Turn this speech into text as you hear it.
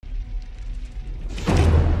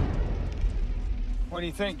What do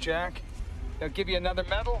you think, Jack? They'll give you another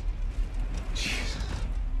medal? Jeez.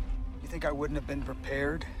 You think I wouldn't have been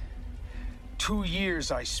prepared? 2 years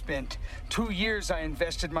I spent. 2 years I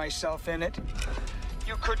invested myself in it.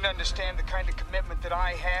 You couldn't understand the kind of commitment that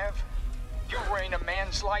I have. You're wearing a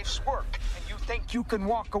man's life's work, and you think you can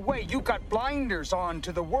walk away. You got blinders on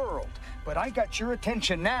to the world. But I got your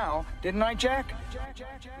attention now, didn't I, Jack?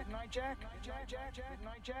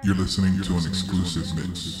 You're listening to an exclusive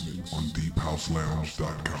mix on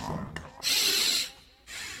DeepHouseLounge.com.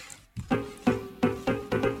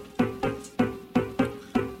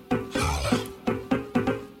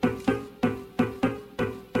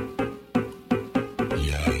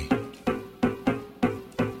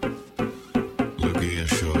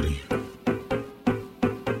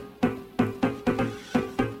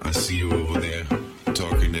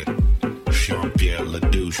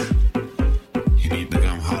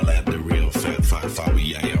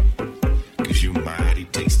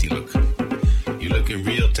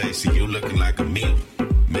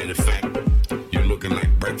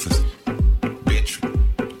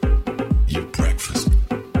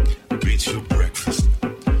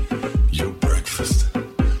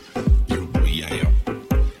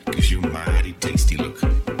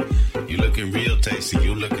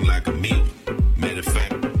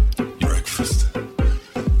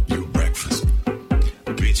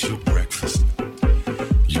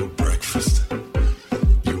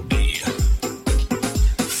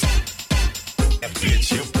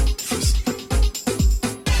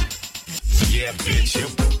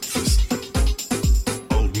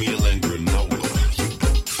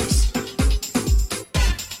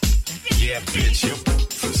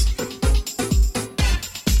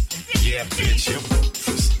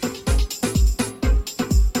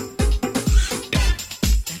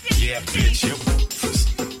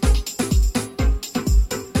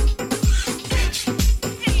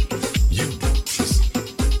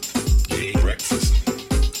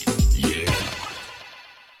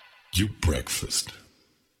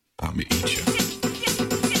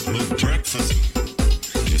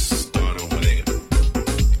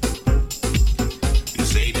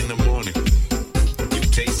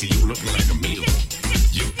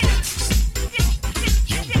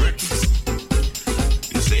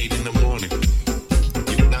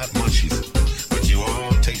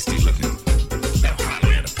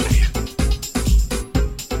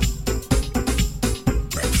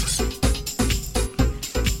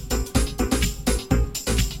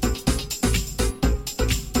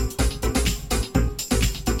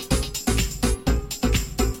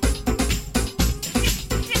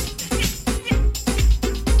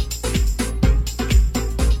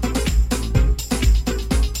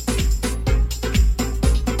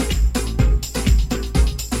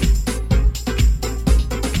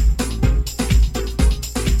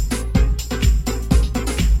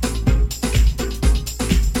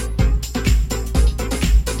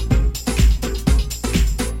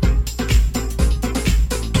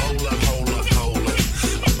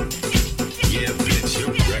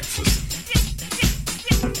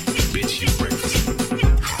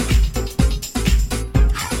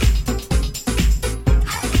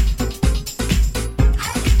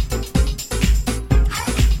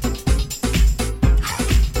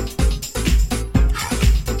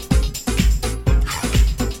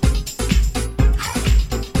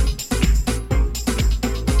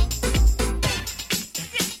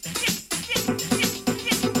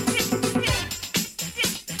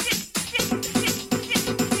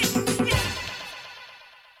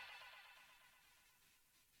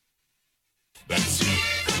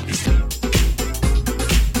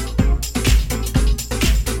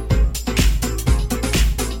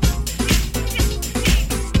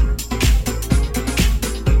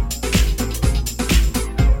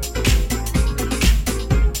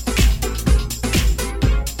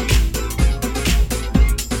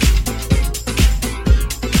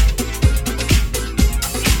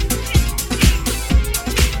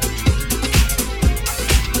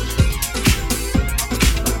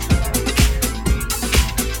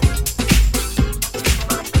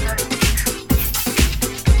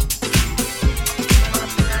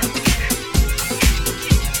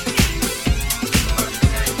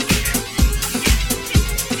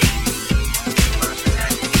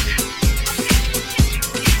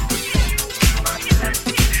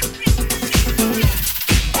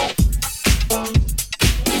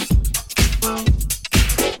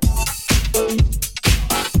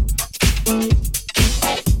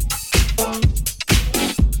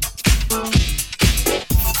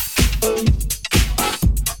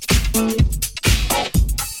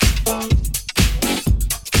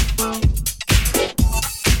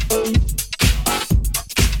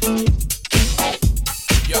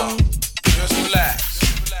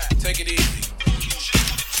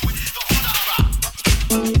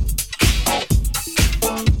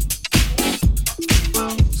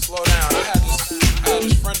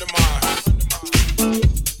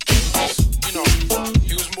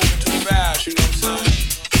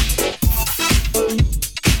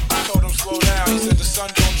 son,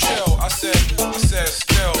 don't chill. I said,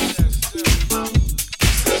 still.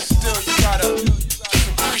 Still, you gotta just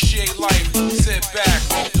appreciate life. Sit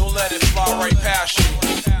back, don't let it fly right past you.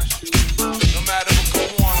 No matter what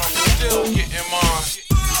goes on, I'm still getting mine.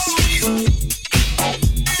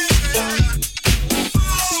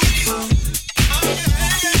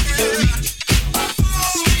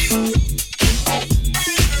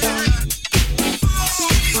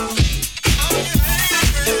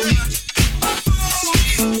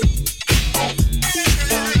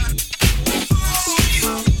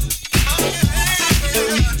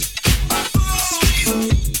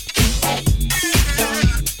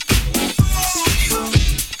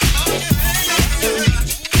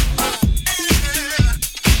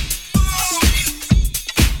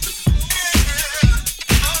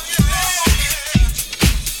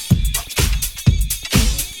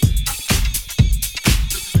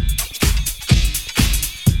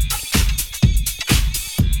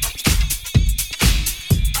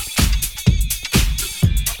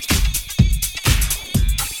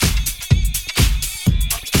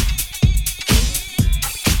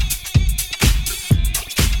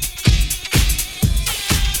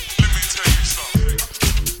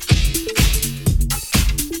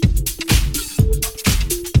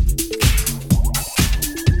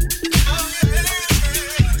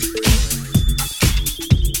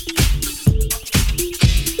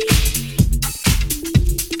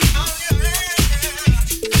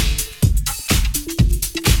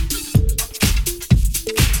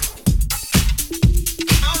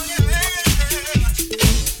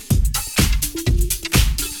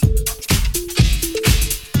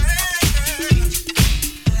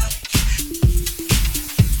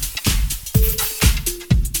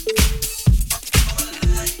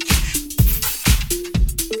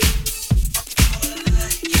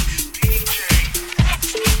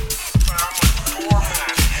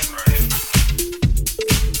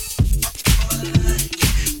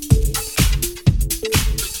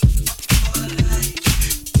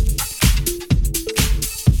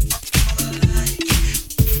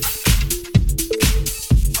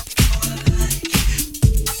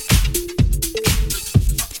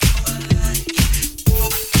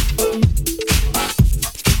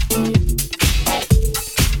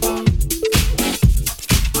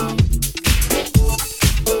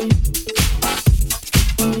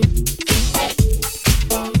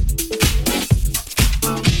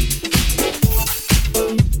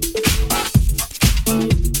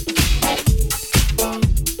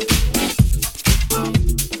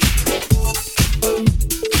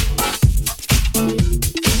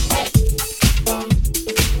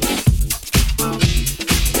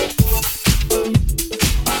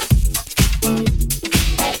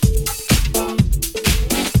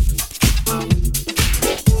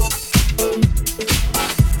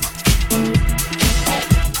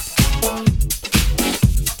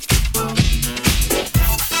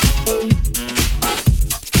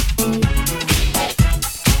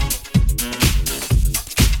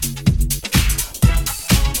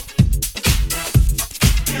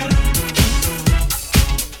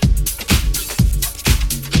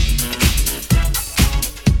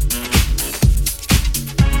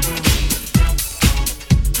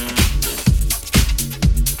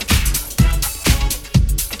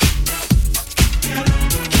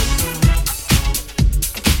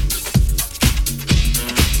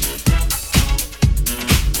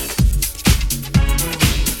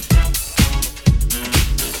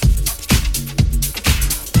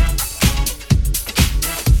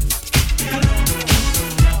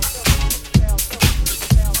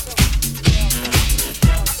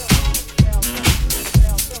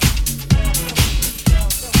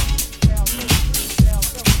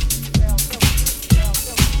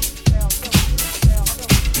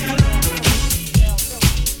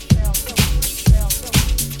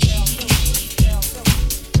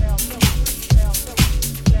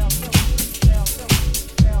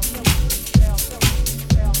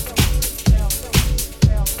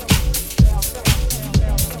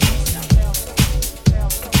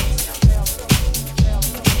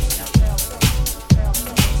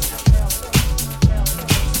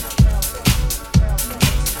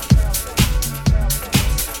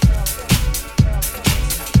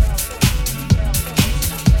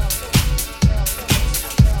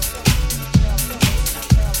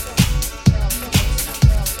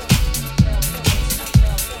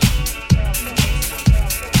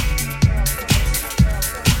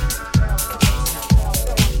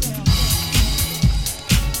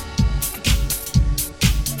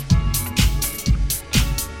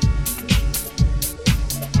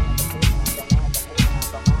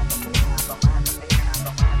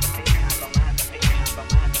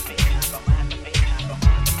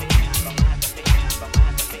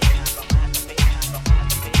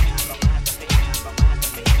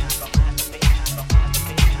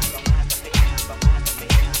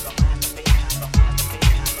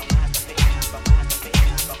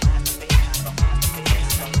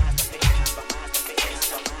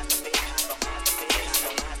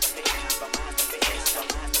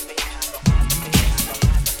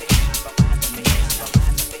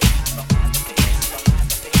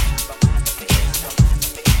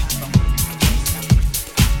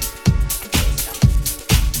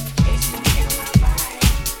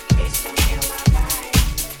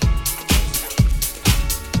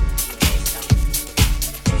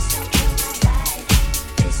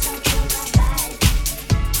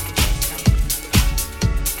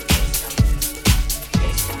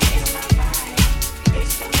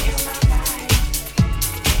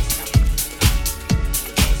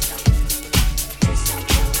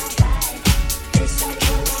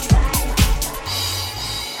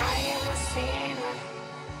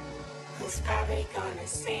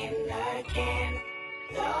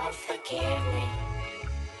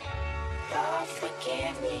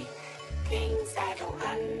 forgive me. Things I don't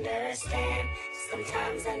understand.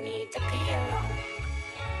 Sometimes I need to be alone.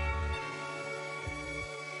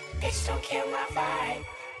 Bitch, don't kill my vibe.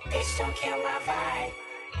 Bitch, don't kill my vibe.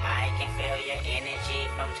 I can feel your energy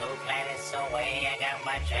from 2 planets away. I got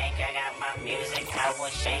my drink, I got my music. I will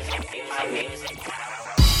shake my music.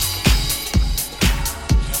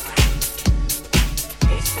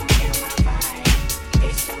 Bitch, don't kill my vibe.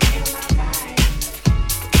 Bitch, don't kill my vibe.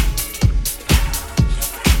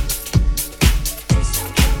 Bitch,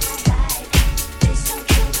 don't kill my vibe. Bitch, don't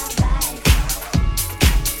kill my vibe. Bitch, don't kill my vibe.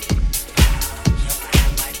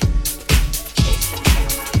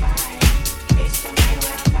 Bitch, don't kill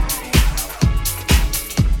my vibe.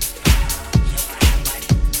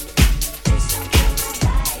 Bitch, don't kill my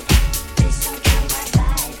vibe. Bitch, don't kill my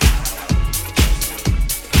vibe.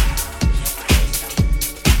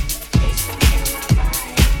 Bitch, don't kill my vibe.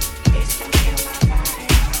 Bitch,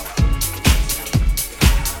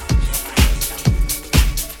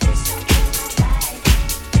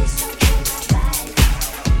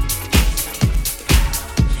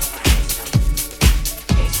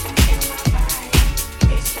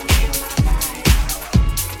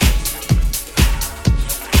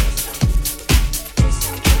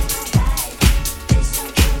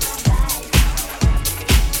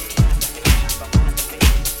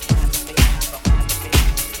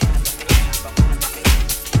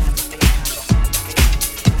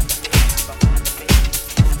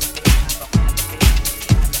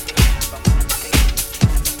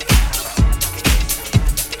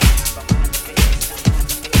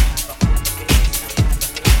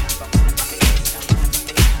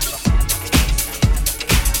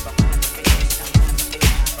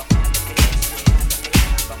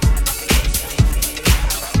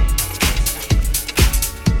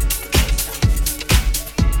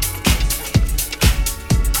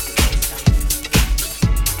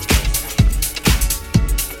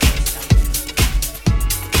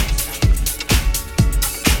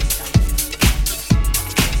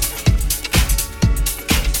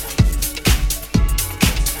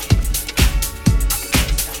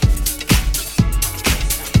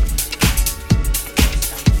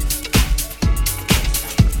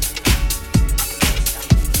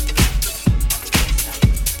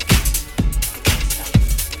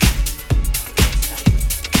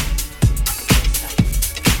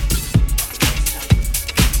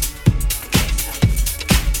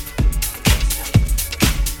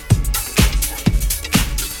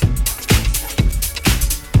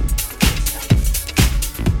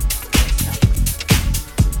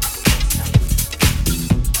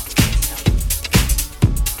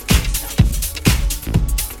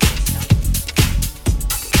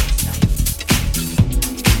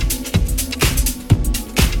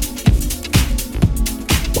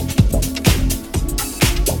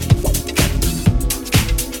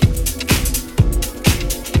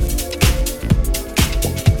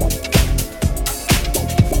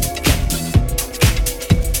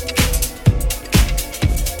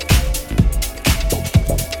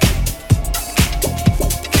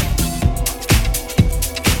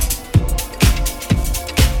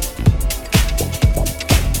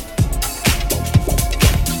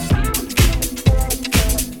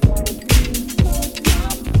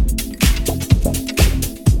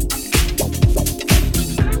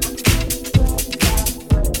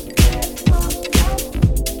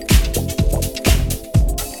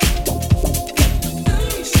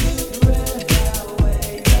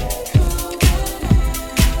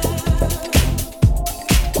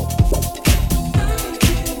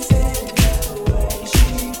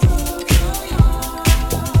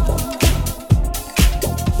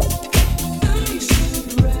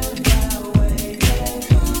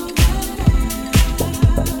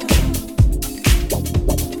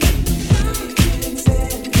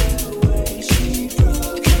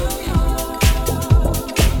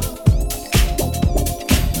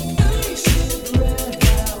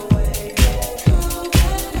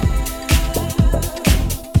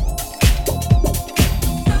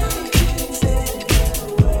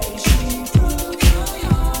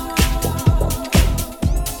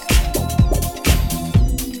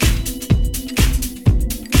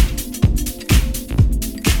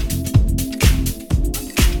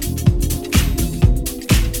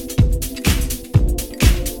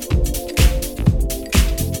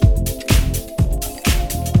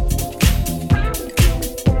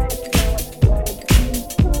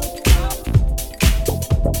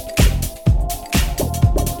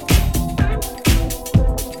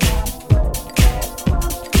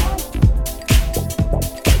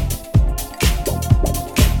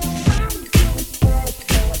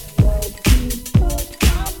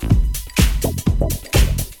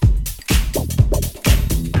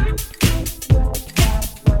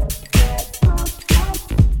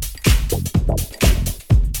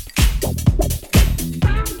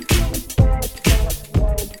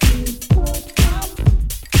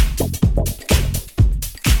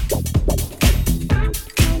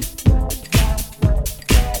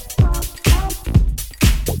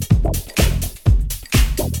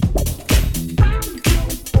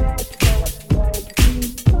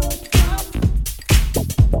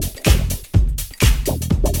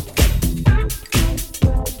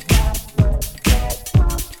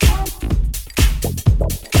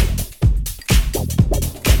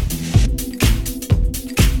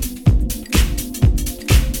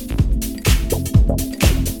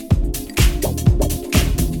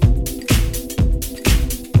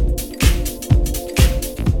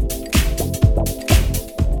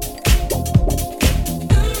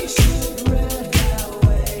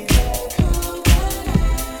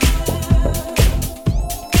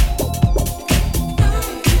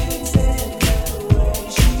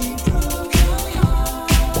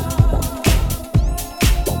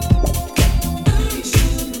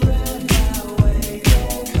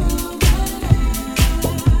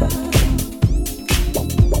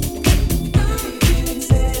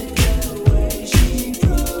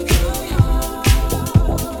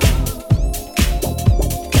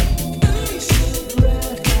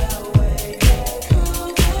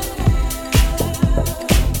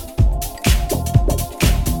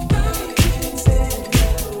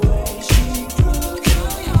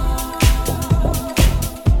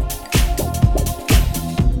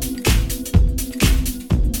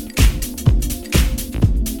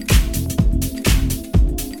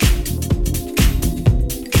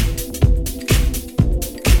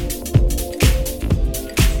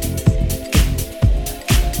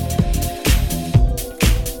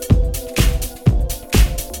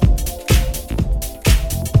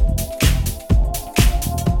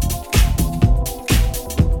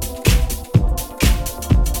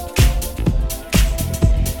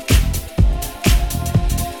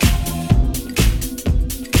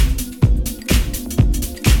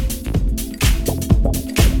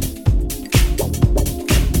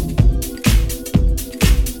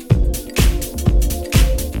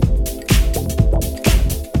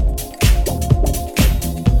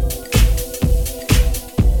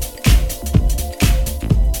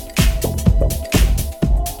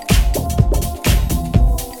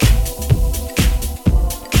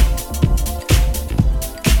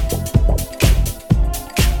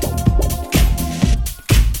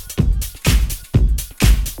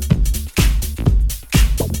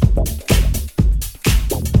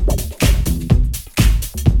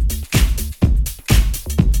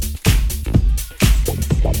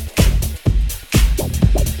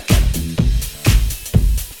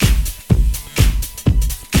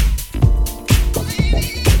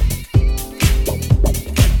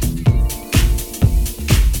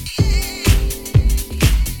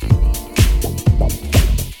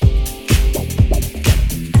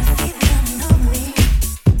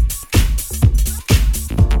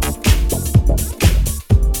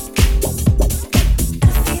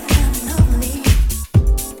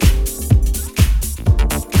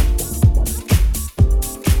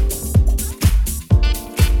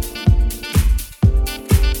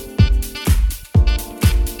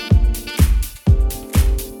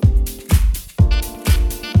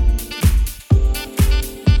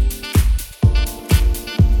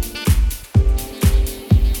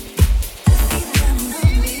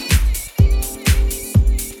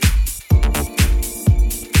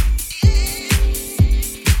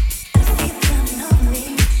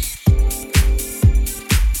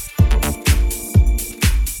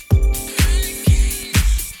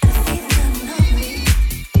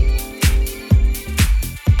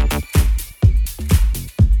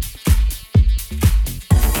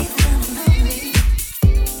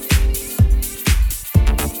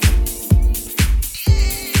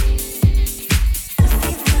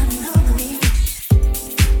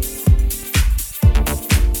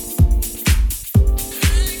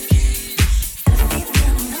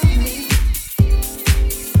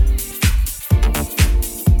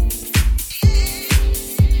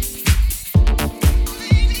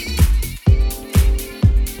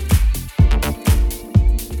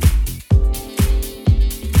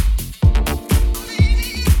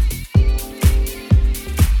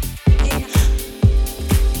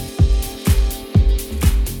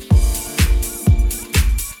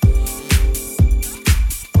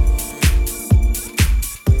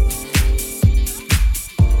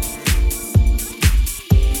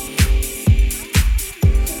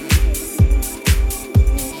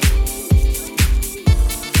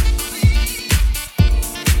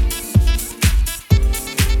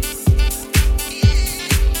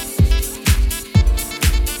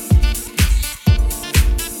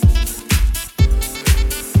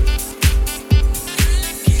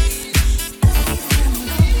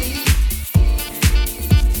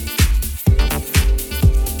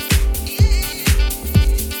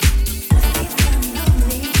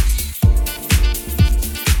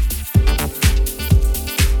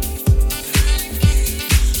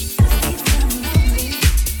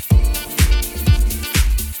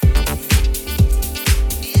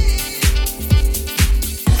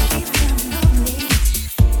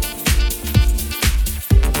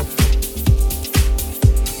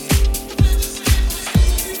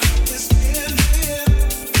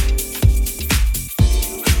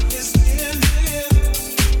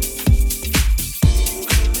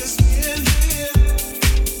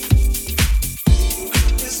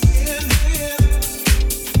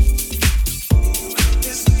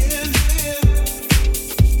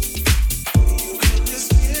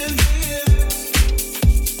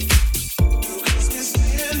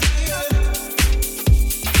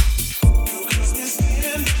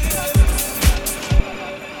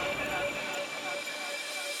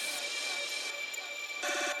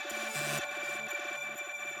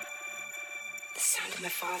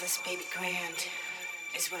 baby grand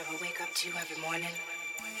is what I wake up to every morning.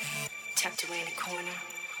 Tucked away in a corner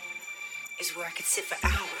is where I could sit for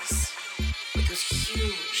hours with those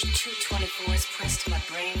huge 224s pressed to my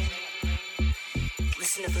brain.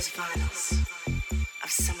 Listen to those vinyls of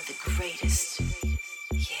some of the greatest.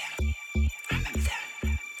 Yeah, I remember that.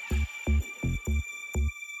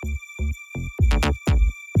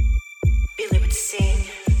 Billy would sing,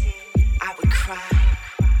 I would cry,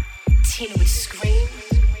 Tina would scream.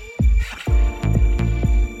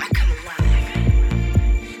 I come alive.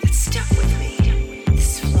 That stuck with me,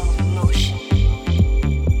 this flow of emotion.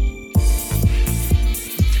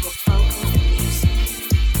 Through a vocal and music,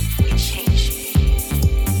 it changed me.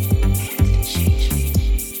 Man, did it change me.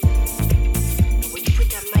 But when you put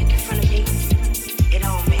that mic in front of me, it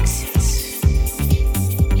all makes sense.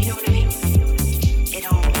 You know what I mean?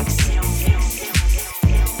 It all makes sense.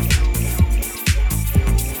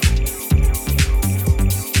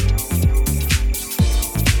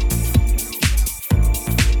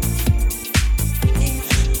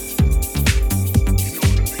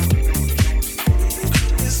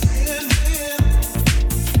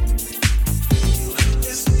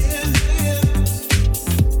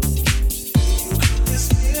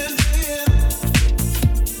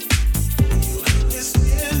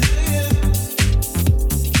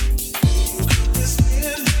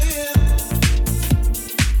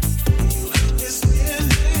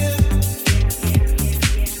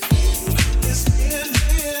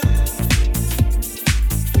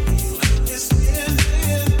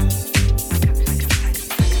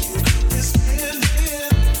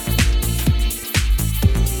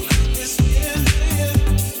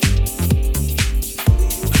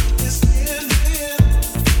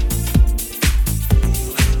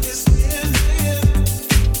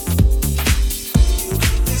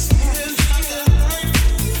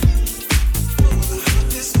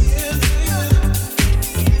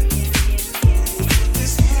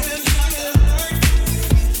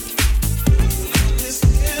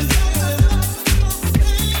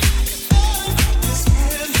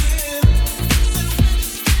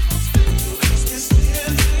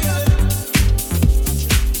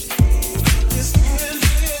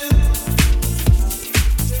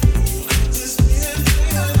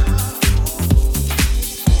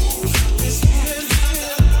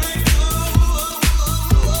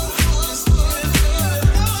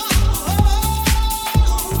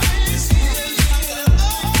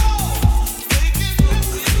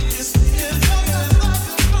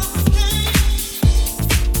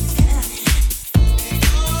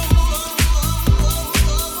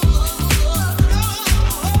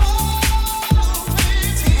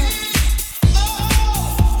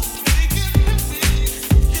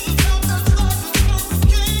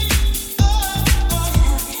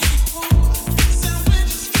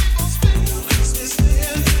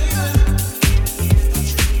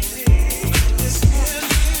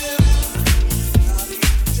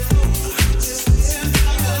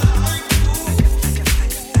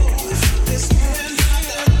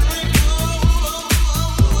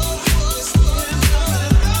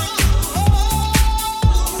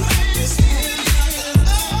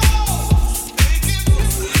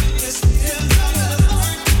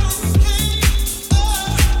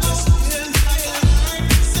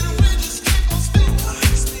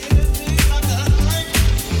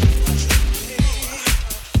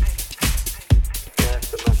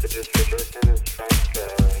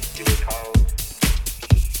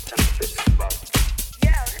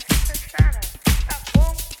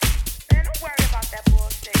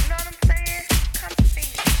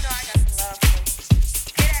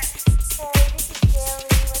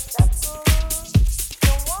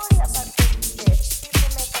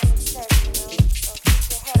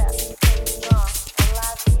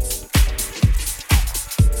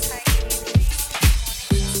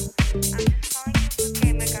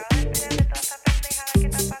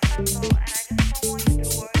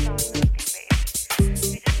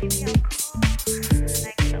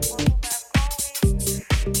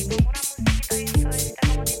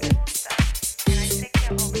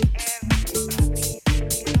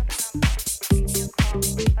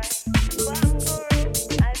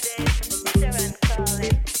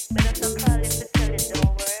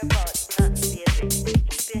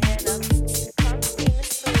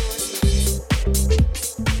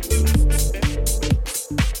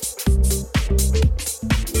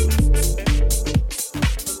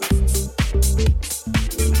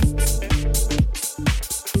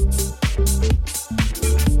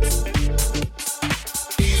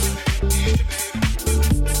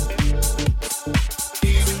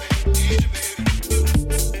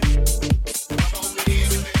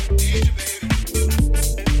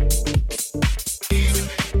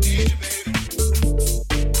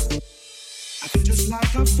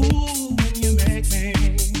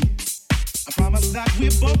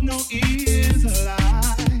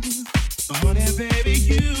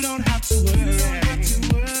 you don't have to worry.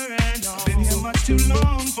 I've been here much too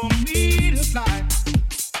long for me to fly.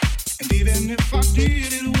 And even if I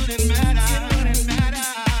did, it wouldn't matter.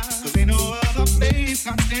 Cause ain't no other place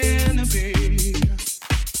I'd stand to be.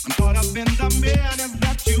 I'm caught up in the millions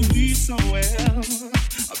that you weave so well.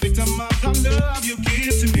 A victim of the love you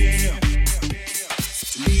give to me.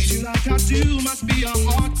 To need you like I do must be a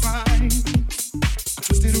hard crime. A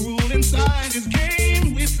twisted rule inside this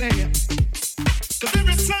game we play. Cause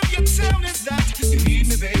every time you tell me that you need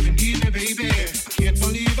me, baby, I can't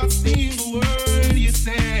believe a single word you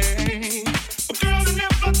say. But girl, I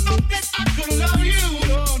never thought that I could love you,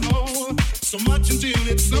 no. So much until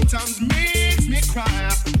it sometimes makes me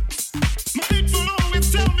cry. My people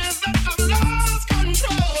always tell me that I've lost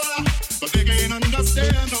control, but they can't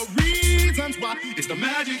understand the reasons why. It's the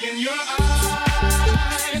magic in your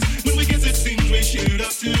eyes. When we kiss it seems we shoot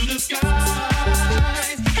up to the skies.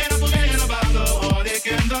 And I forget about the heartache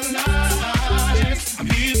and the lies. I'm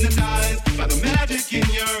hypnotized by the magic in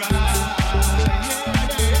your eyes.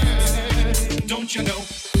 Don't you know?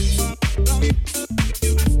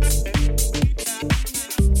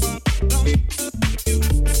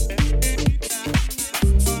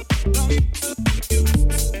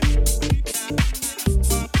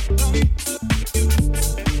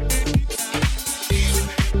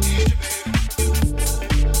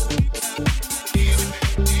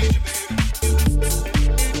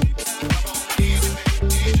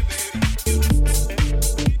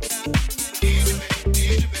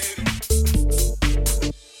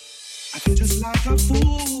 Like a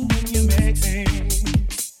fool when you make me.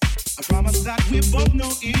 I promise that we both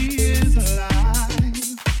know is a lie.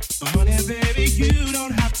 But honey, baby, you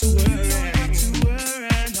don't have to worry.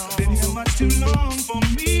 No. Been here much too long for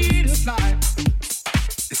me to fly.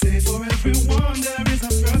 They say for everyone there is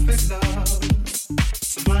a perfect love.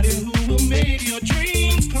 Somebody who will make your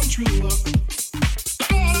dreams come true.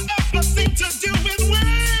 But all I ever seem to do is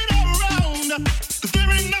wait around. 'Cause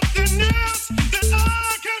there ain't nothing else that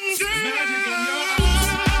I can do.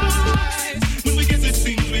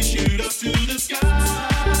 Shoot up to the skies,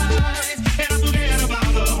 and I forget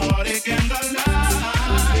about the heartache and the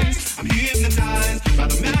lies. I'm hypnotized by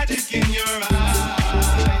the magic in your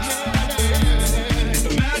eyes. It's the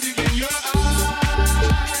magic in your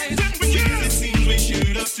eyes. When it seems we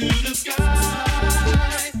shoot up to the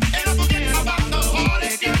skies, and I forget about the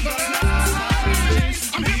heartache and the lies.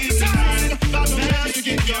 I'm hypnotized by the magic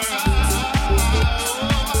in your eyes.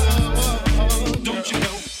 Don't you know?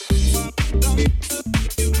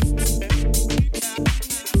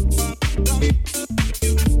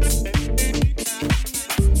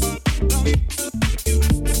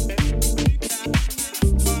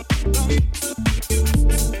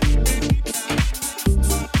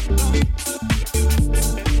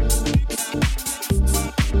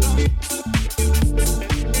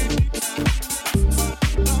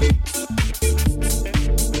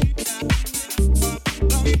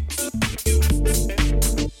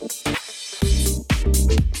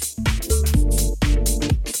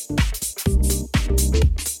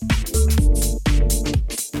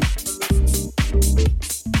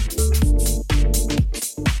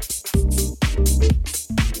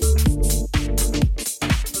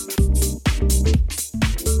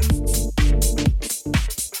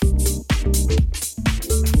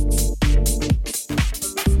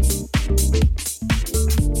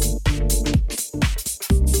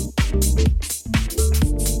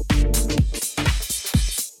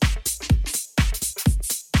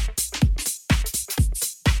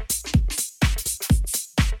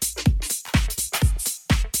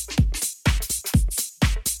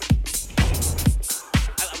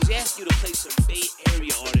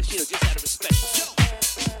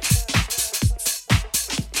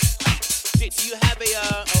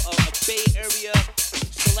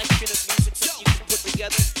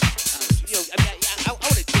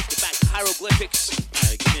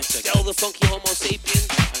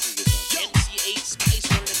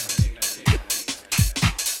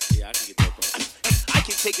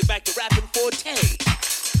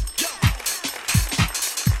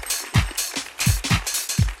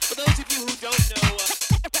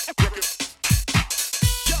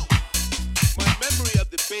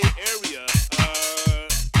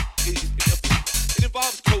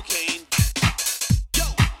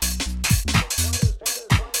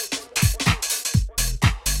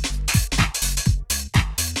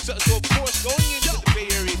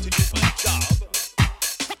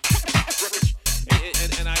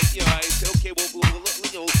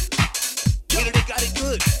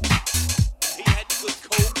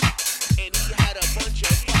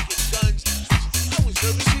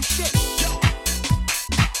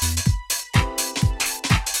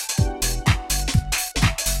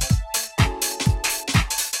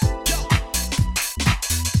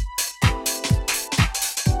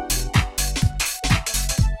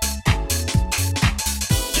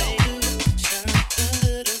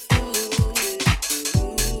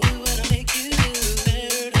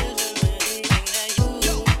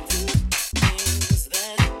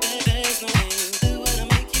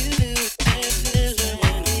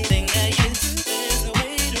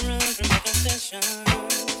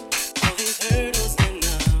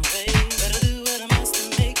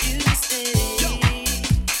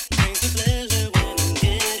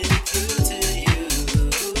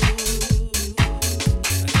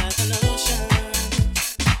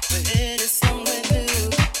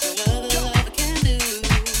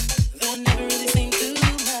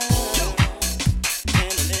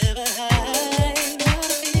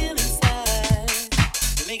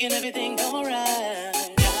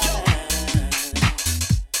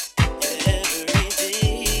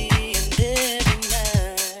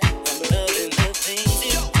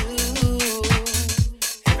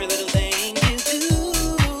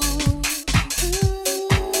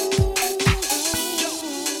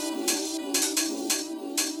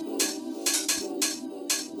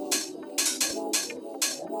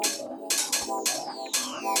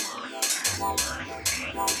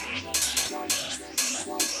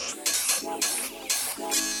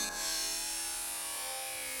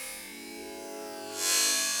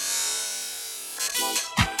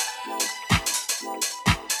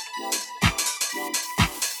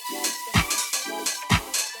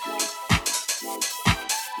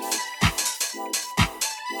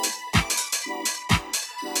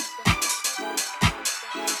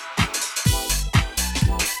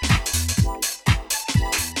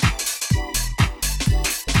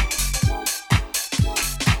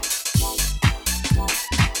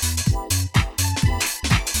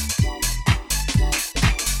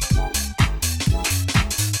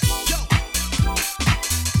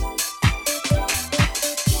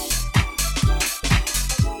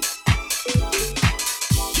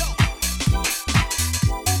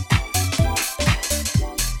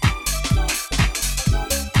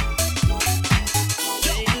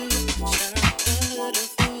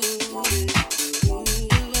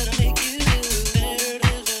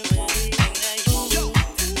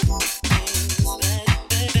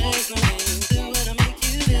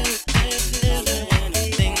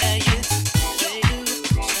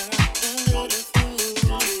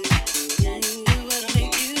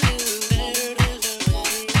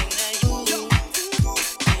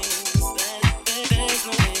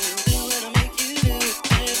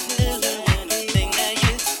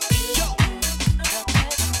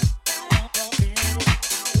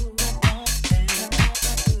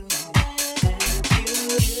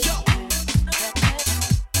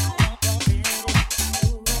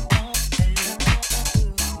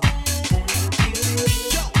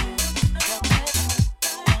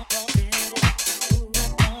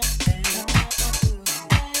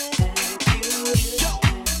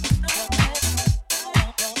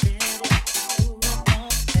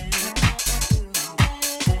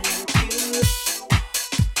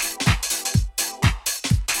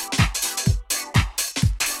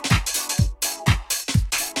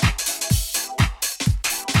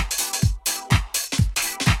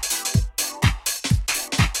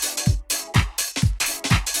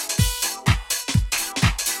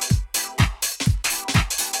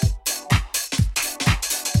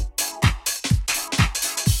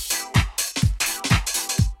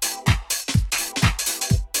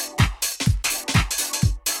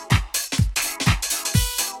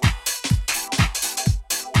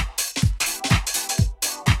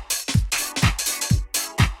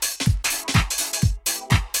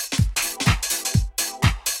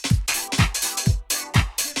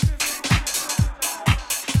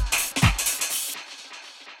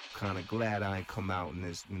 glad I ain't come out in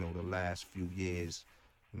this, the last few years,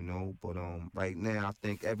 But right now, I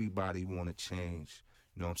think everybody want to change,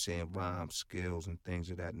 you know what I'm saying, rhyme skills and things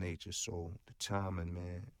of that nature. So the timing,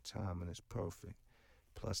 man, timing is perfect.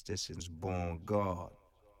 Plus, this is Born God,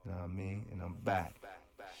 you know what I mean? And I'm back,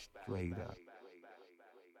 straight up.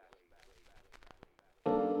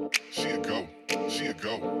 She a go, she a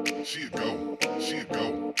go, she a go, she a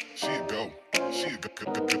go, she a go, she a go,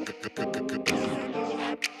 she a go,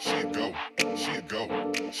 she a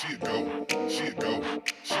go, she a go, she a go,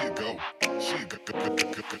 she a go, she a go,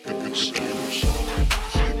 she a go, she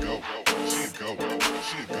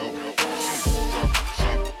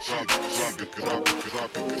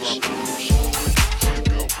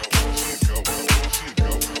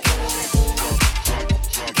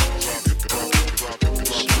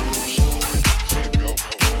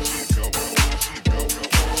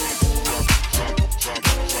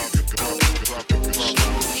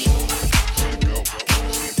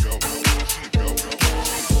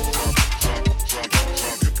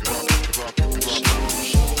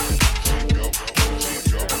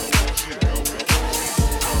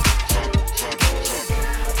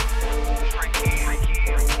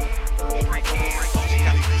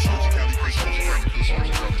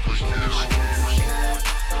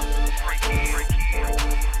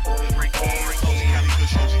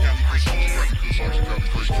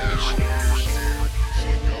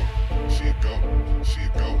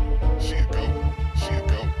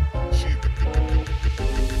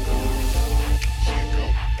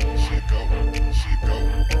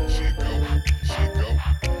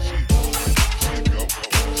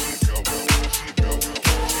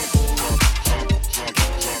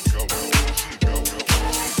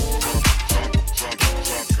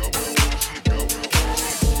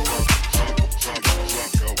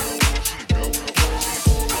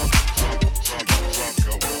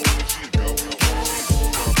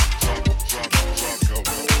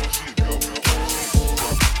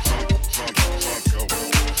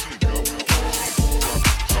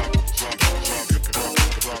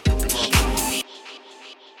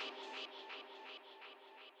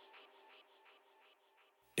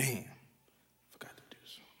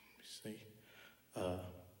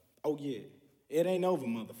Oh yeah, it ain't over,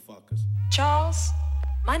 motherfuckers. Charles,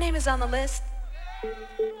 my name is on the list.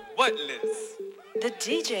 What list? The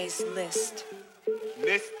DJ's list.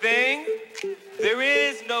 Miss Thing, there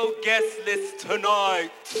is no guest list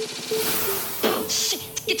tonight.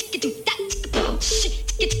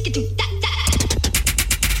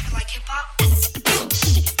 Like hip hop?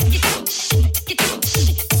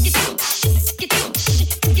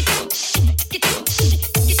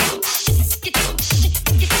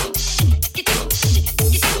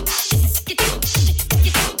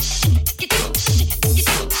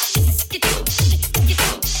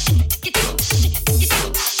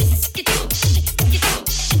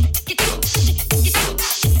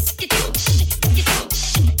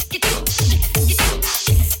 Get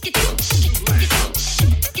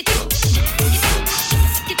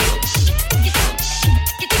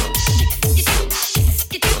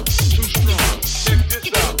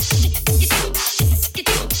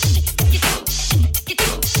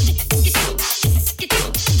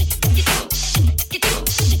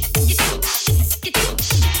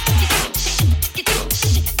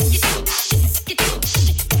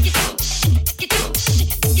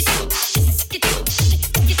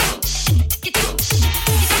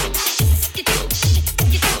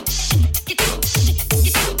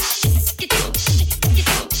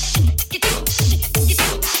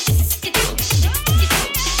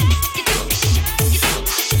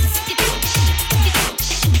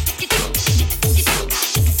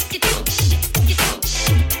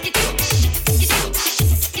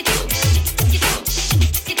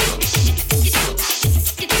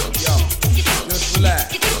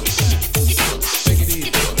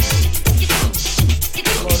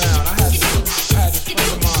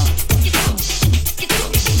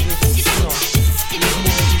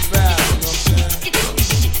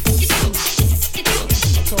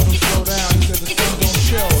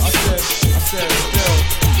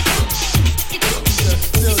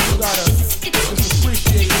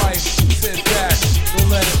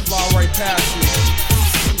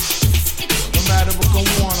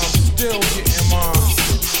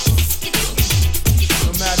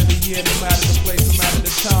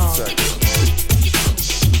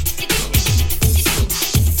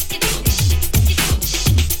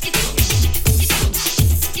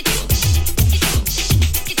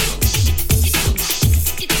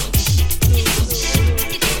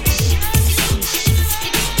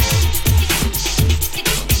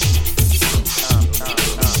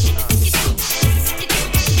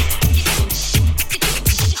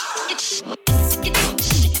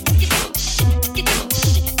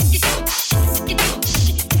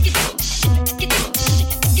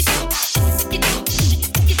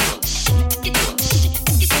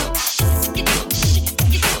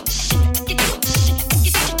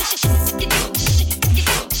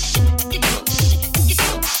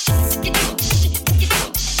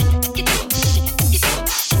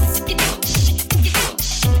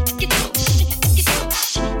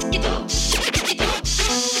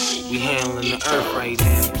We handling the earth right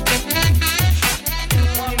now.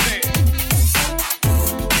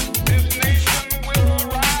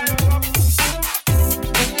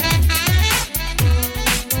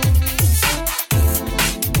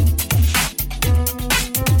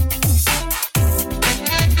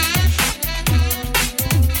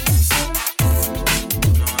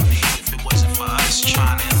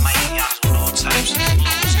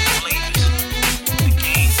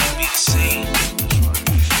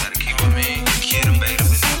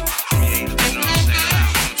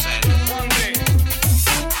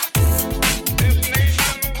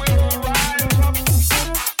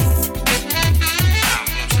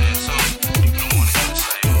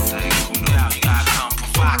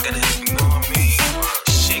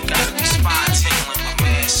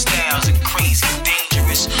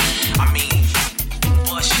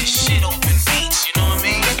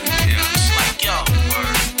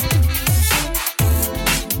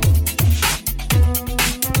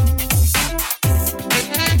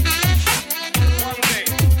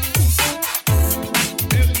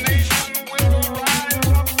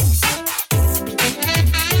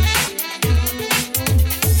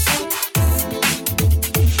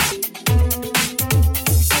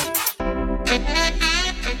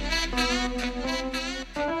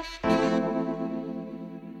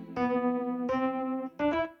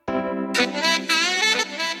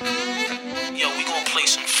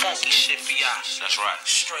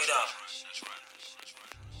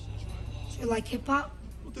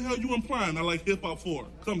 I like hip-hop for?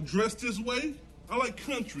 Come dressed this way? I like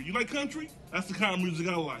country. You like country? That's the kind of music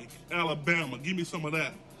I like. Alabama, give me some of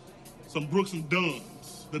that. Some Brooks and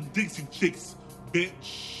Duns. The Dixie Chicks,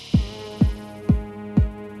 bitch.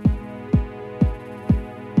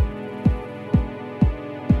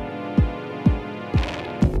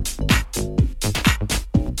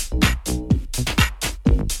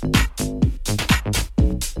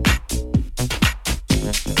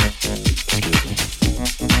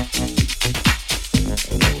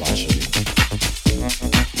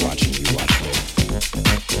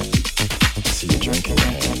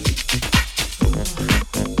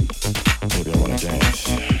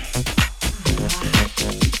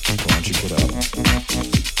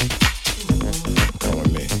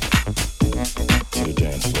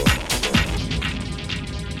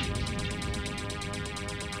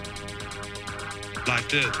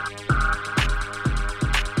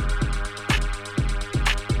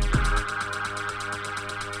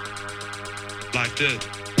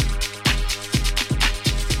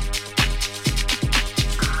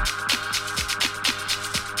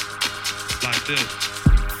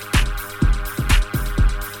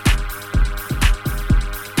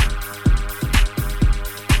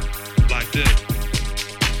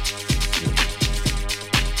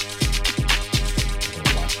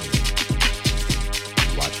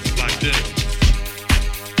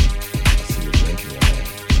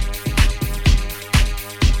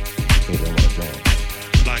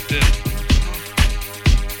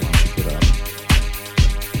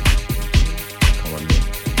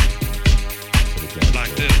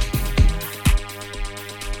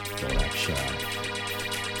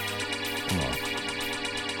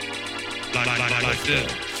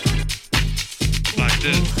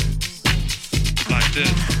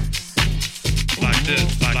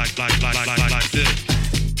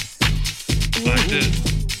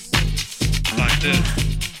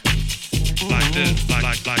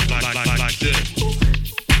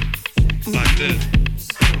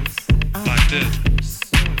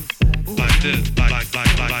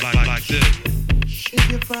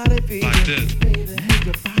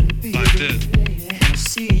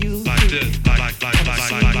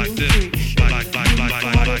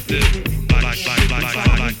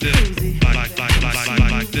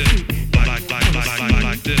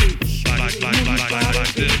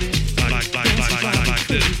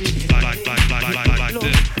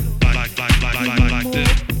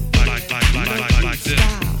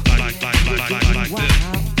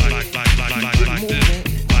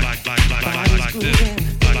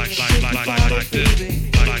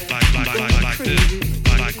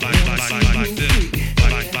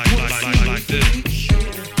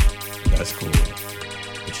 That's cool.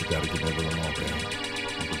 But you gotta give everyone more, baby.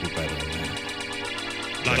 You can do better than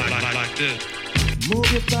that. Like this.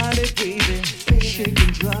 Move your body, baby. Shake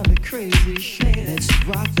and drive me crazy. Let's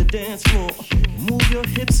rock the dance floor. Move your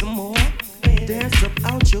hips some more. Dance up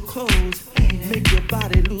out your clothes. Make your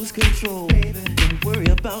body lose control. Don't worry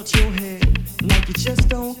about your head, like you just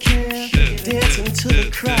don't care. Dancing to the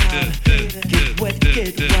crowd, get wet,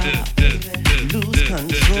 get wild, lose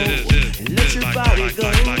control. Let your body go. I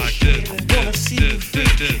wanna see you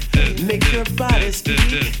freak. Make your body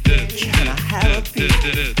speak. Can I have a peek?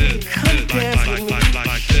 Come dance with me.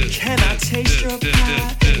 Can I taste your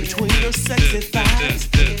pie between your sexy thighs?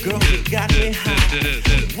 Girl, you got me high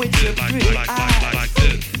with your pretty eyes.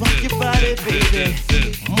 Rock your body, baby.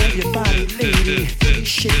 Move your body, lady.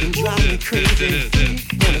 Shake and drive me crazy.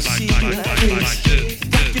 Wanna see you like this.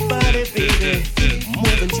 Rock your body, baby.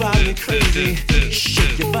 Move and drive me crazy.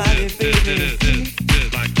 Shake your body, baby.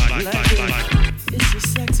 Like this. It's your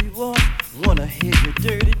sexy walk. Wanna hear your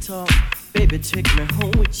dirty talk. Baby, take me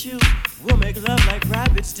home with you. We'll make love like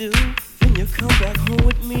rabbits do. When you come back home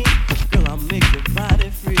with me, girl, I'll make your body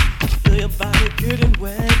free. Feel your body good and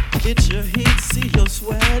wet. Get your heat, see your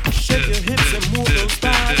sweat. Shake your hips and move those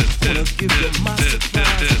thighs. Wanna give you my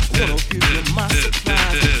surprise. Wanna give you my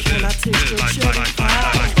surprise. Can I taste your cherry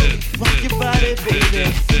pie? Rock your body, baby.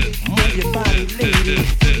 Move your body, lady.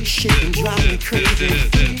 Shake and drive me crazy.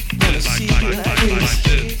 Wanna see you like this.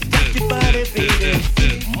 Rock your body, baby.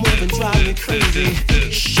 Move and drive me crazy.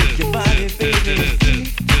 Shake your body, baby.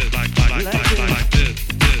 Like this.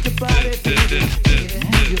 Your body, baby.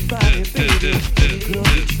 Move your body, baby. Girl,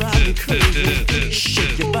 you drive me crazy.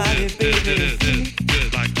 Shake your body, baby.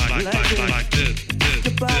 Like this.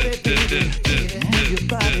 Your body, baby. Move your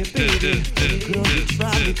body, baby. Girl, you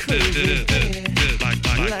drive me crazy. Like this.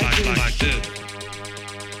 Like your eyes,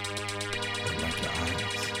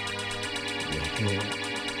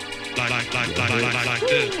 your hair. Like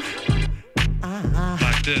this.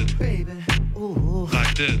 Like this. Baby. Ooh.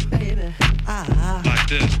 Like this. Baby. Like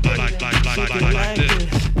this. Like this.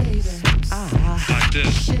 Like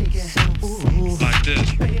this. Shake it. Ooh. Like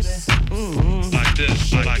this. Baby. Like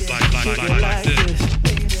this. Like this.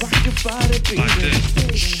 Rock your body, baby.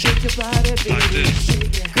 Shake your body, baby.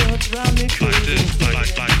 Girl, drive me crazy.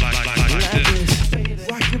 Like this.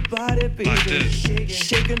 Rock your body, baby.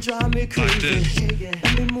 Shake and drive me crazy.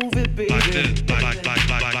 Let me move it, baby. Like this.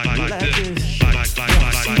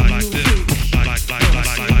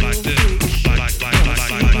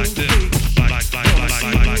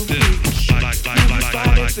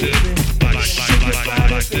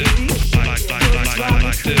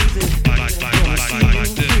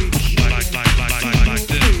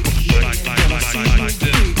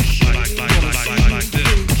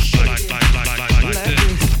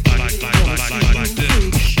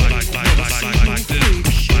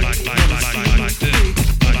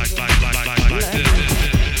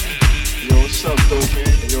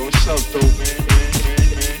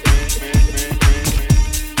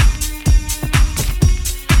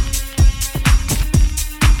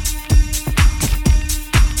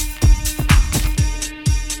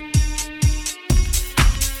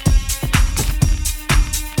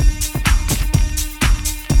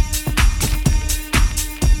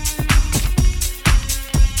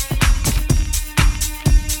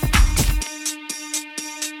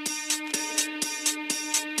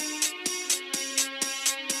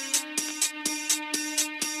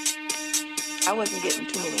 I wasn't getting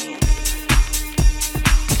too many answers.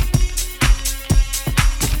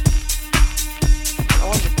 And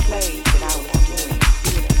all the plays that I was doing in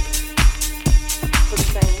theater, for the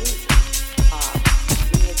same reason,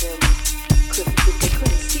 many of them if they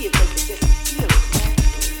couldn't see it, they could just feel it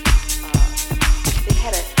naturally. They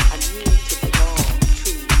had a need to belong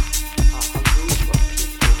to a group of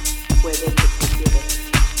people where they could forgive us,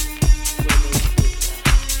 where they could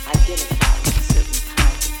identify with certain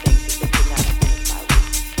kinds of things that they could not identify with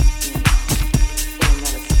in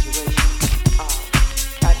another situation.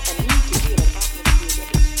 A need to be in an atmosphere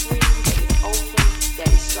that is free, that is open, that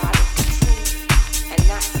is striving for truth, and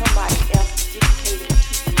not somebody else dictating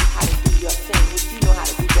to you how to do your thing, which you know how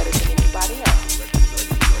to do better than anybody else.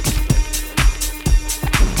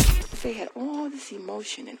 They had all this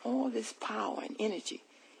emotion and all this power and energy.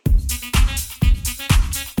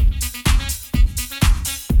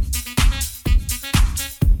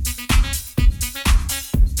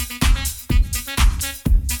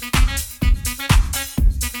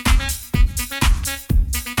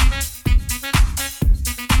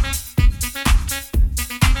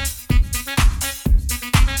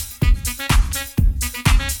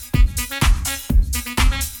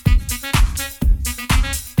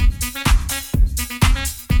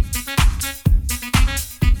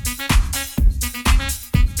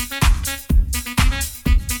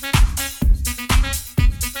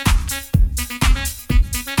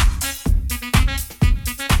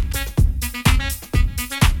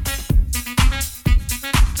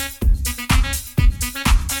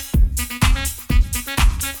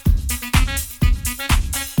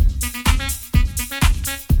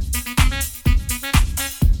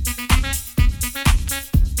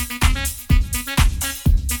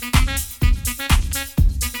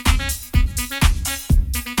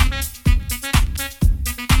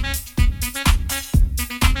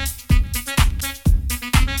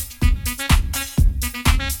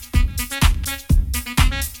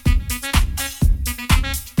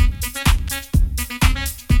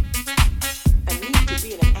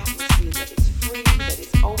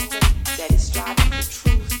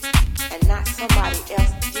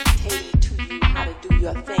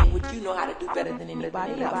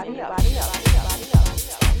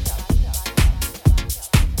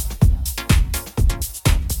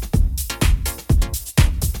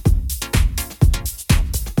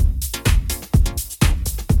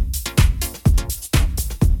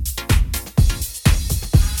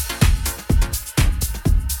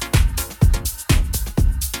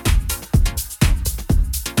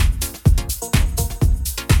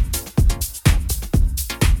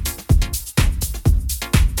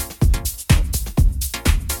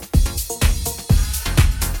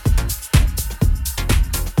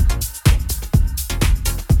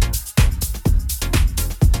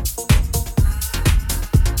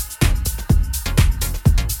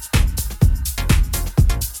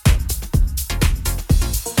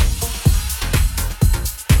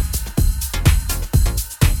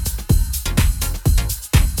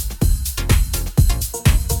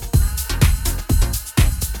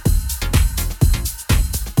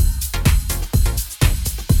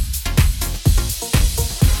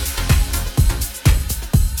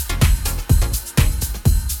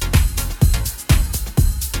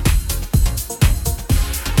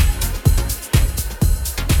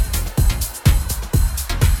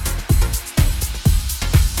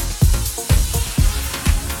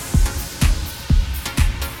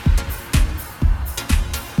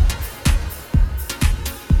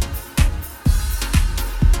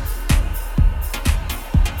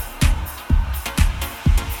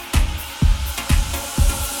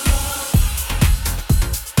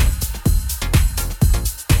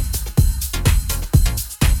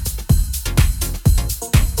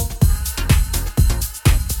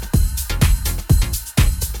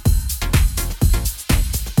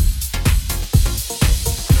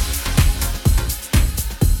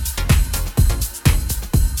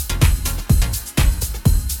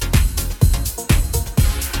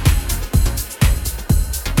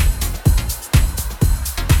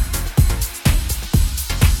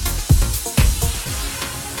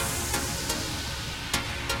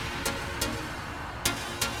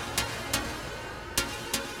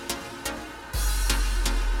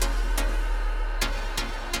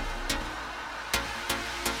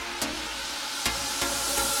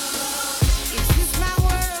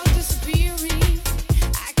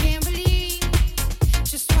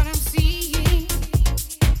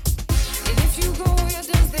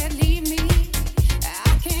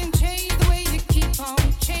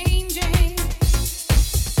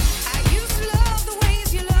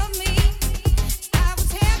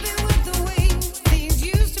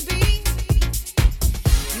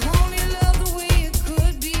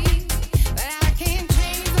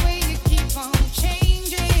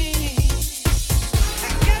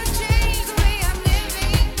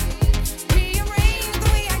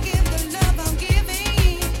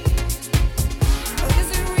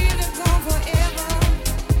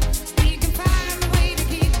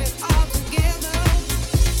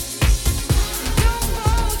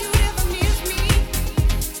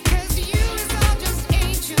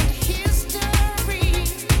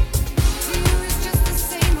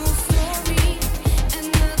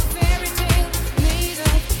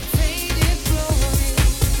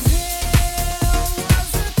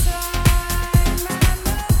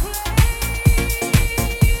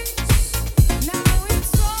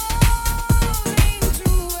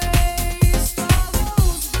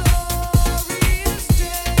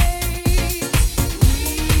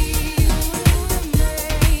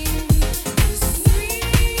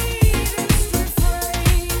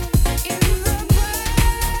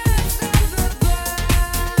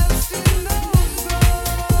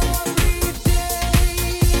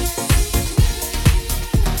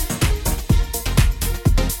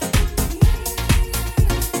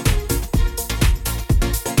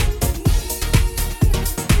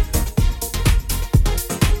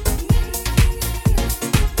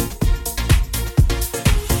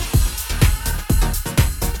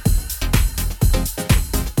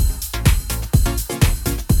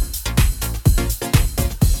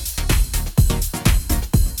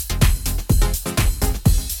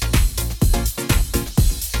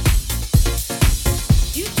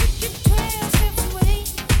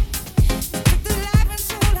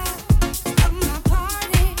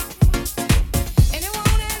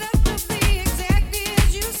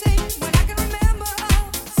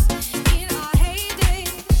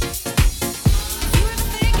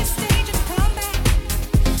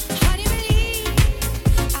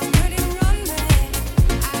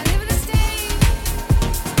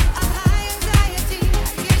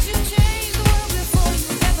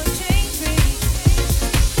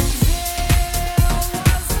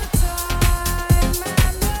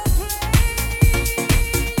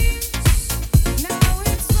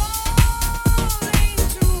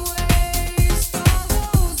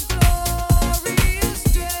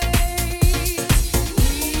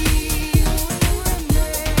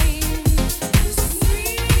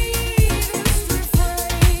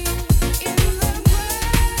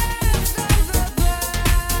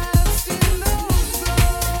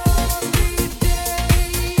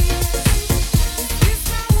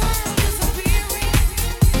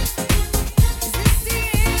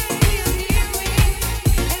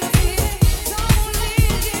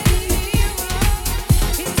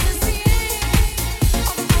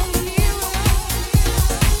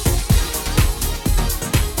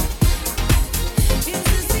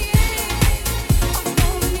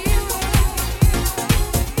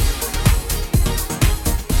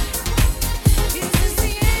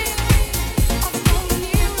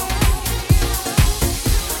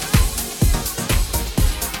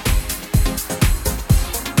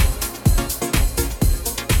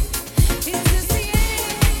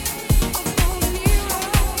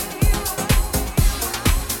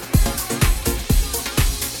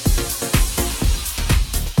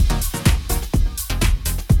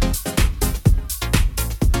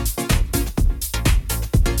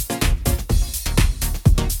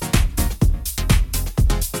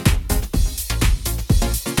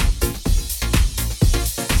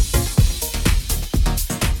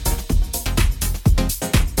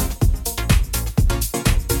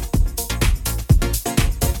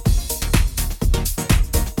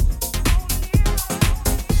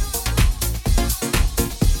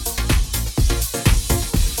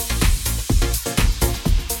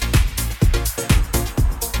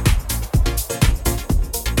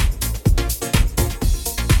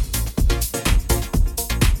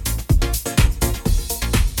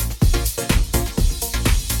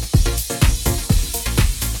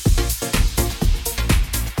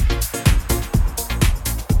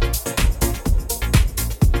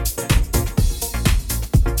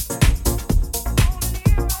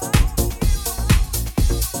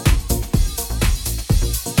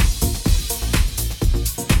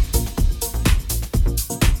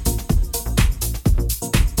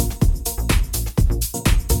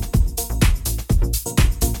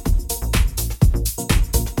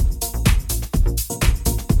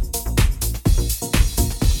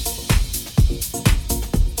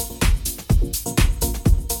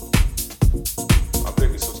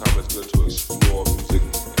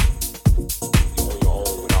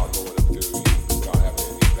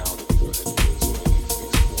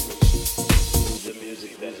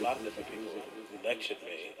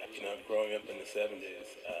 70s.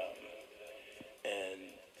 And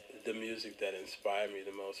the music that inspired me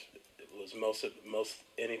the most was most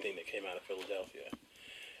anything that came out of Philadelphia.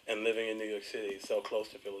 And living in New York City, so close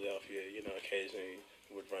to Philadelphia, you know, occasionally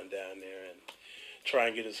would run down there and try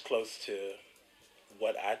and get as close to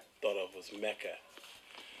what I thought of was Mecca,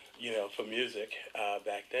 you know, for music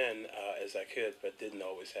back then as I could, but didn't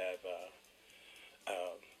always have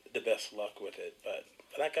the best luck with it. But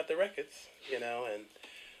I got the records, you know, and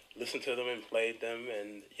listened to them and played them,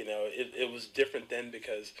 and, you know, it was different then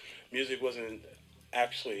because music wasn't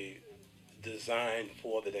actually designed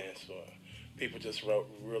for the dance floor. People just wrote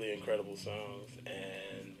really incredible songs,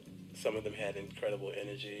 and some of them had incredible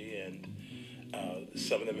energy, and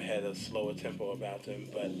some of them had a slower tempo about them,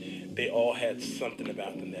 but they all had something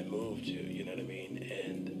about them that moved you, you know what I mean?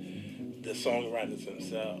 And the songwriters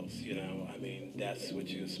themselves, you know, I mean, that's what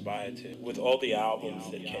you aspire to. With all the albums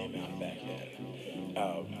that came out back then,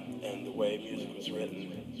 and the way music was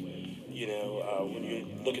written, you know, when you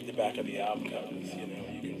look at the back of the album covers, you know,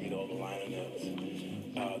 you can read all the liner notes.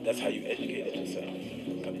 That's how you educated yourself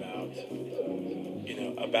about, you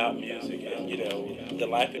know, about music and, you know, the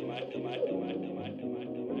life.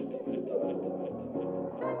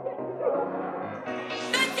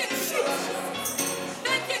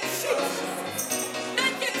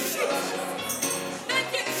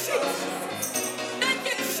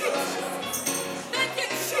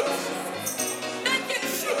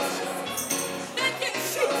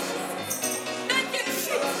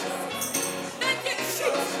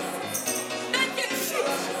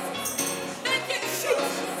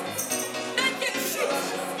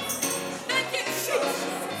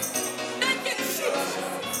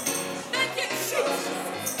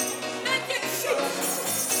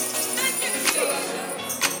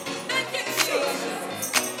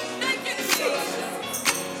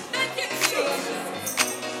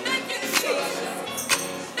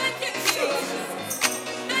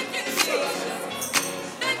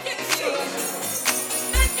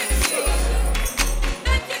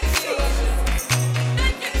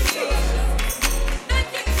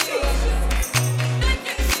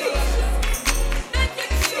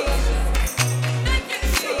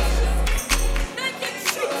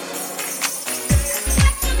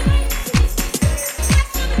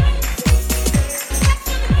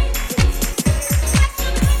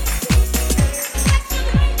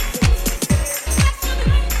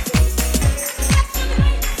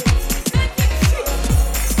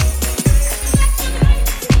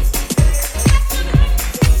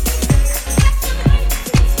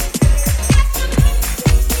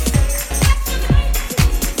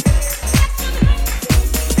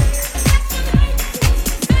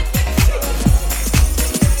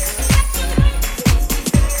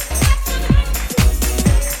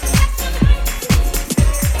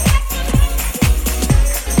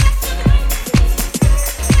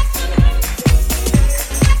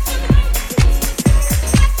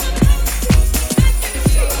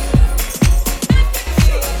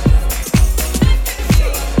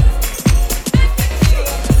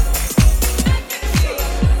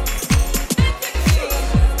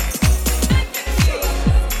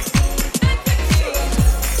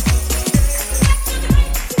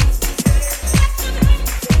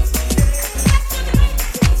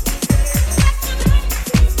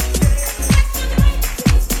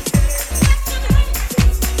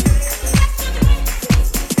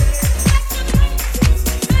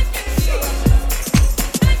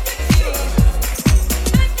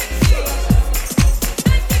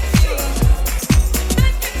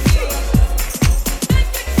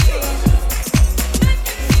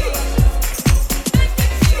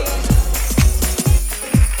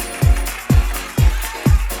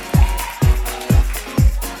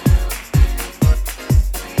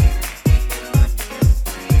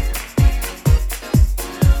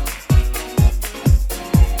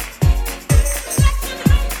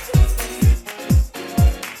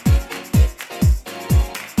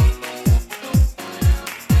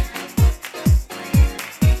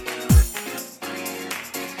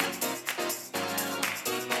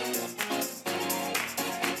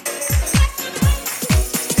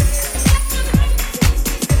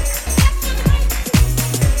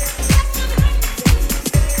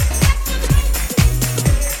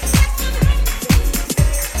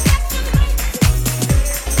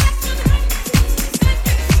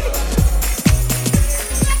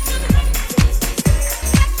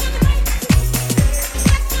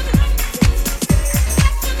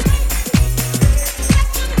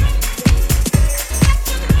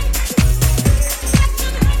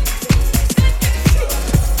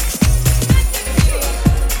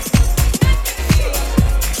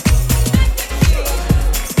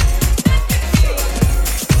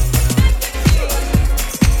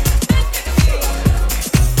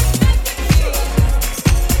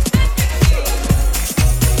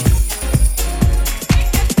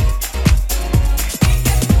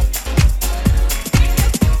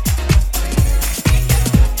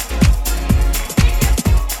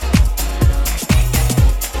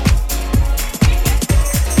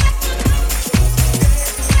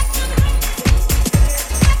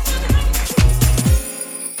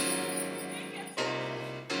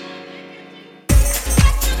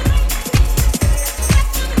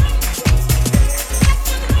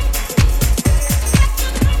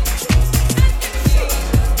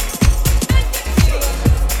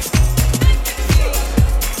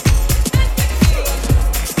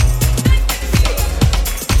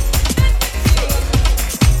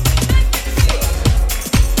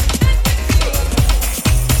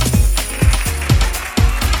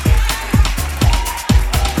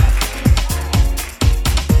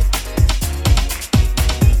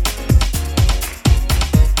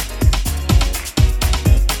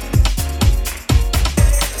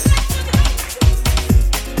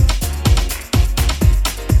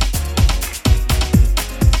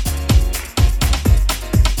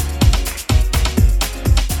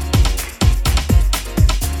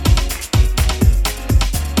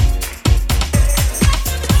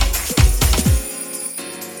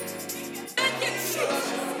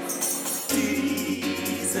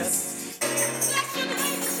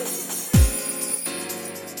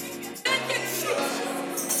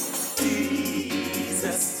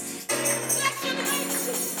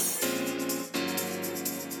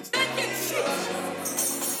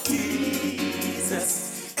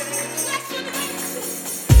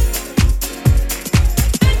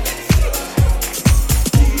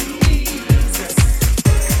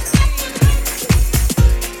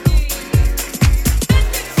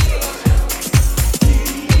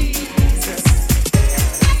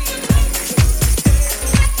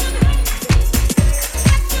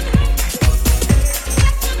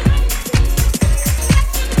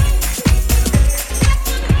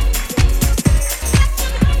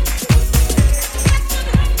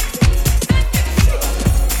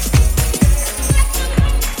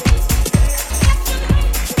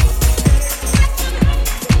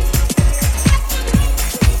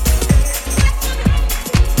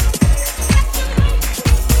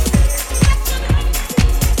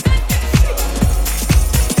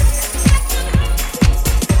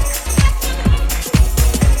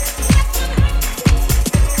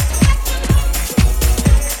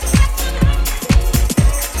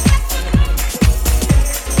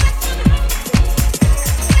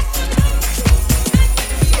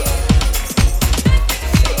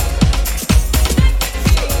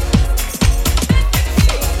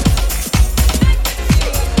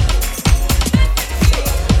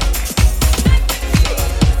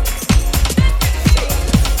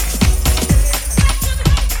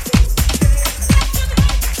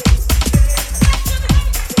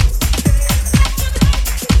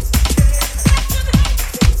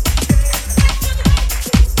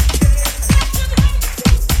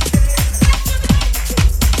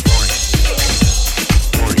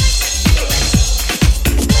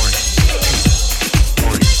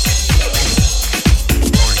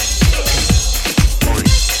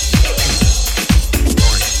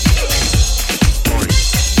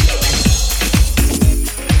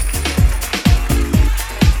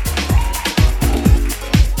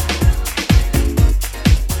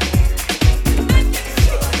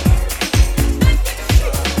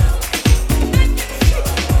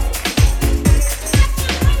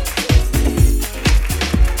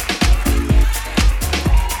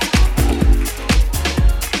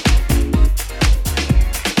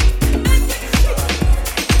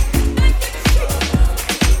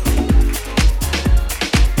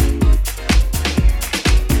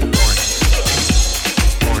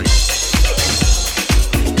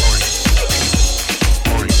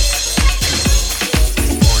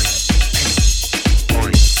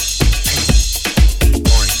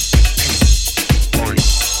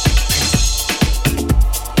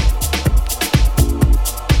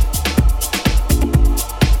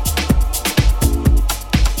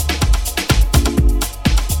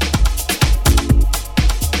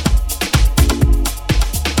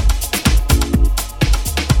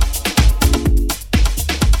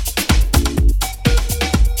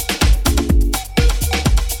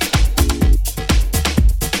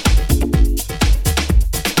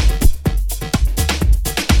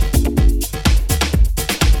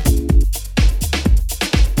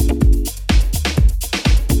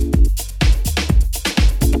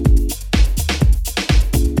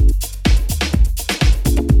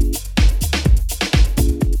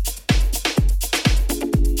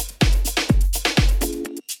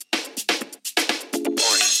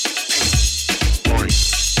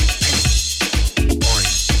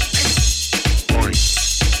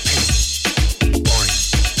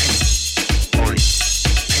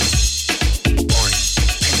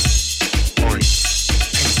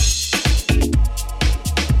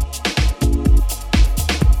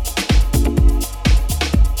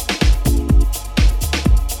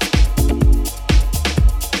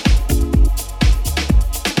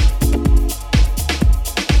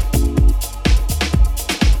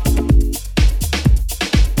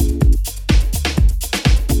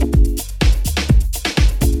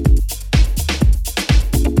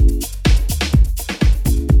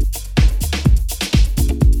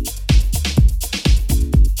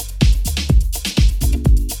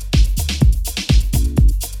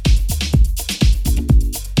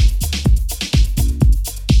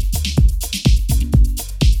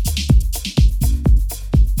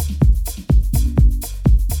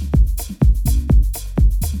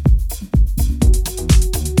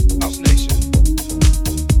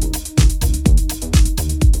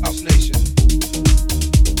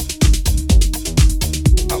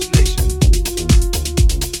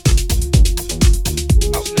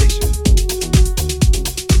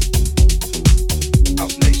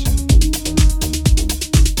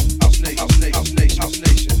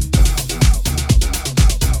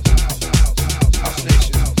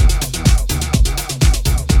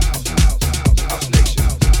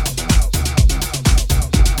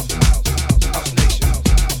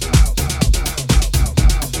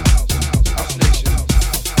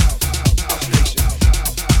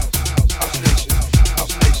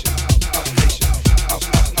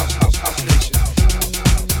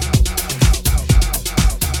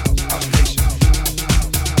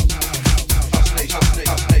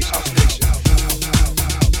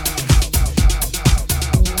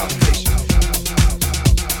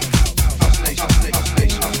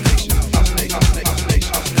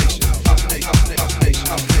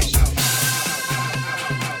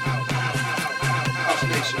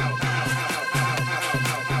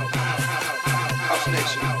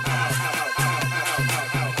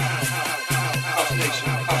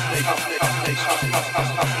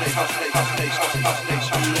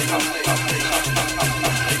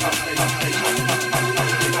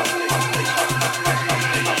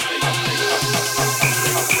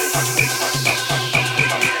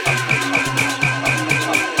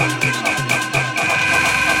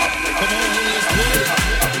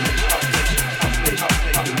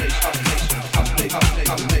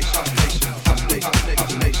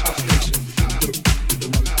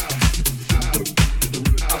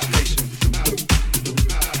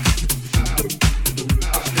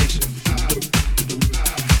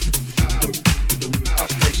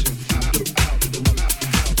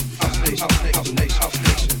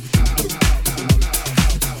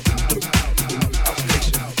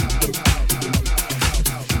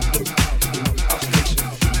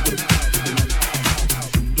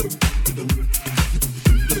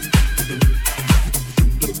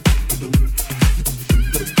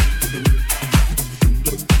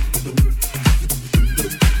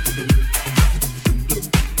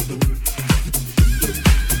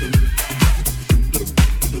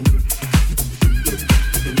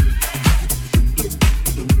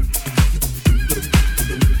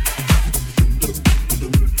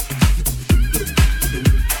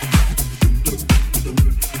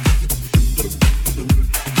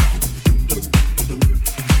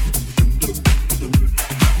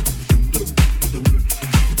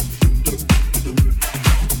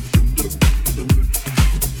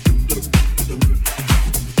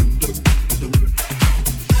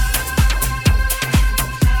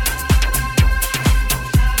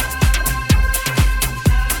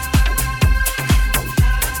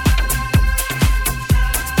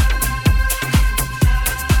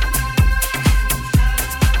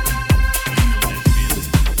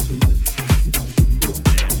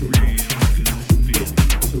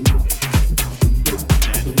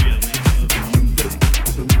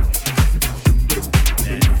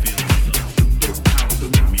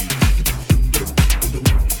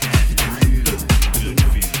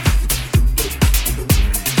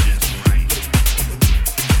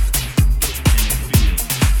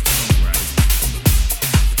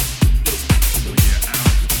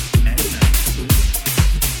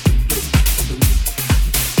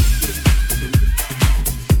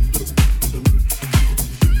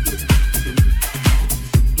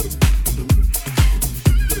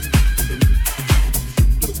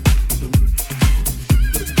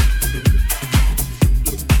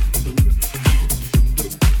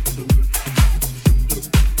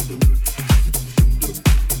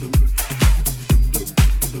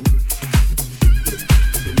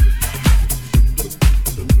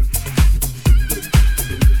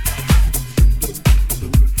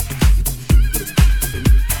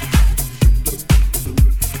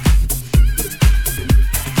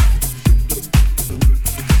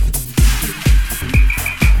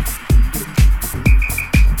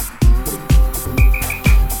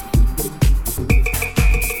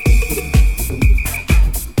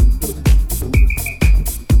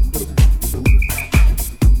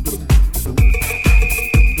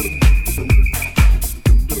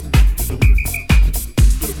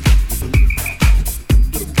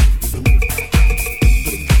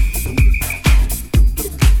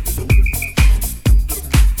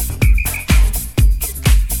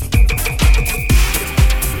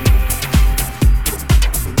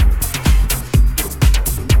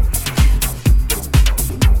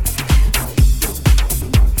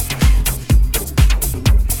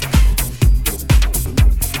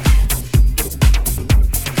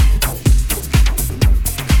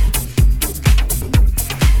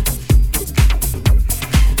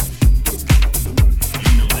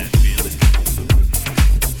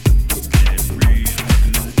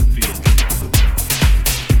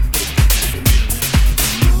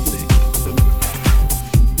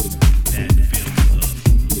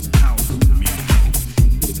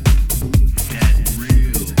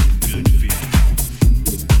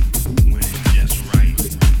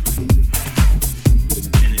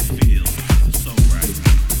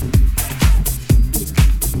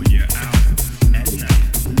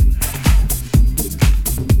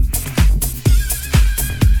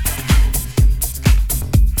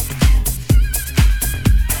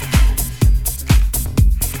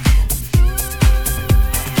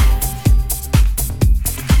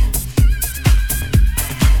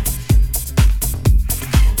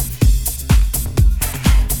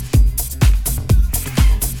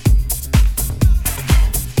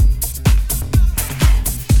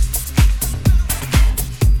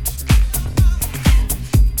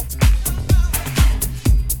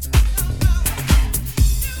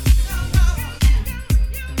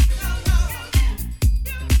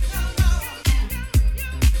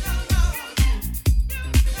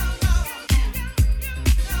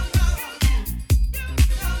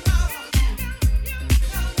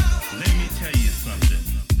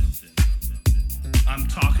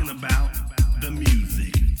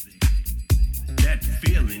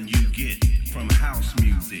 from house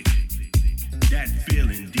music. That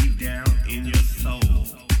feeling deep down in your soul.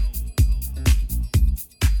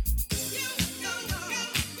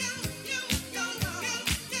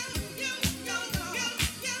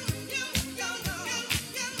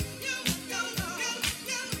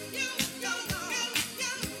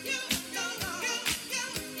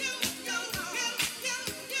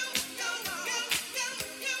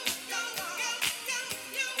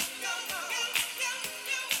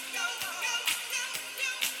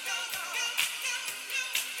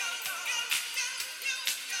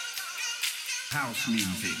 House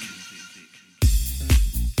music.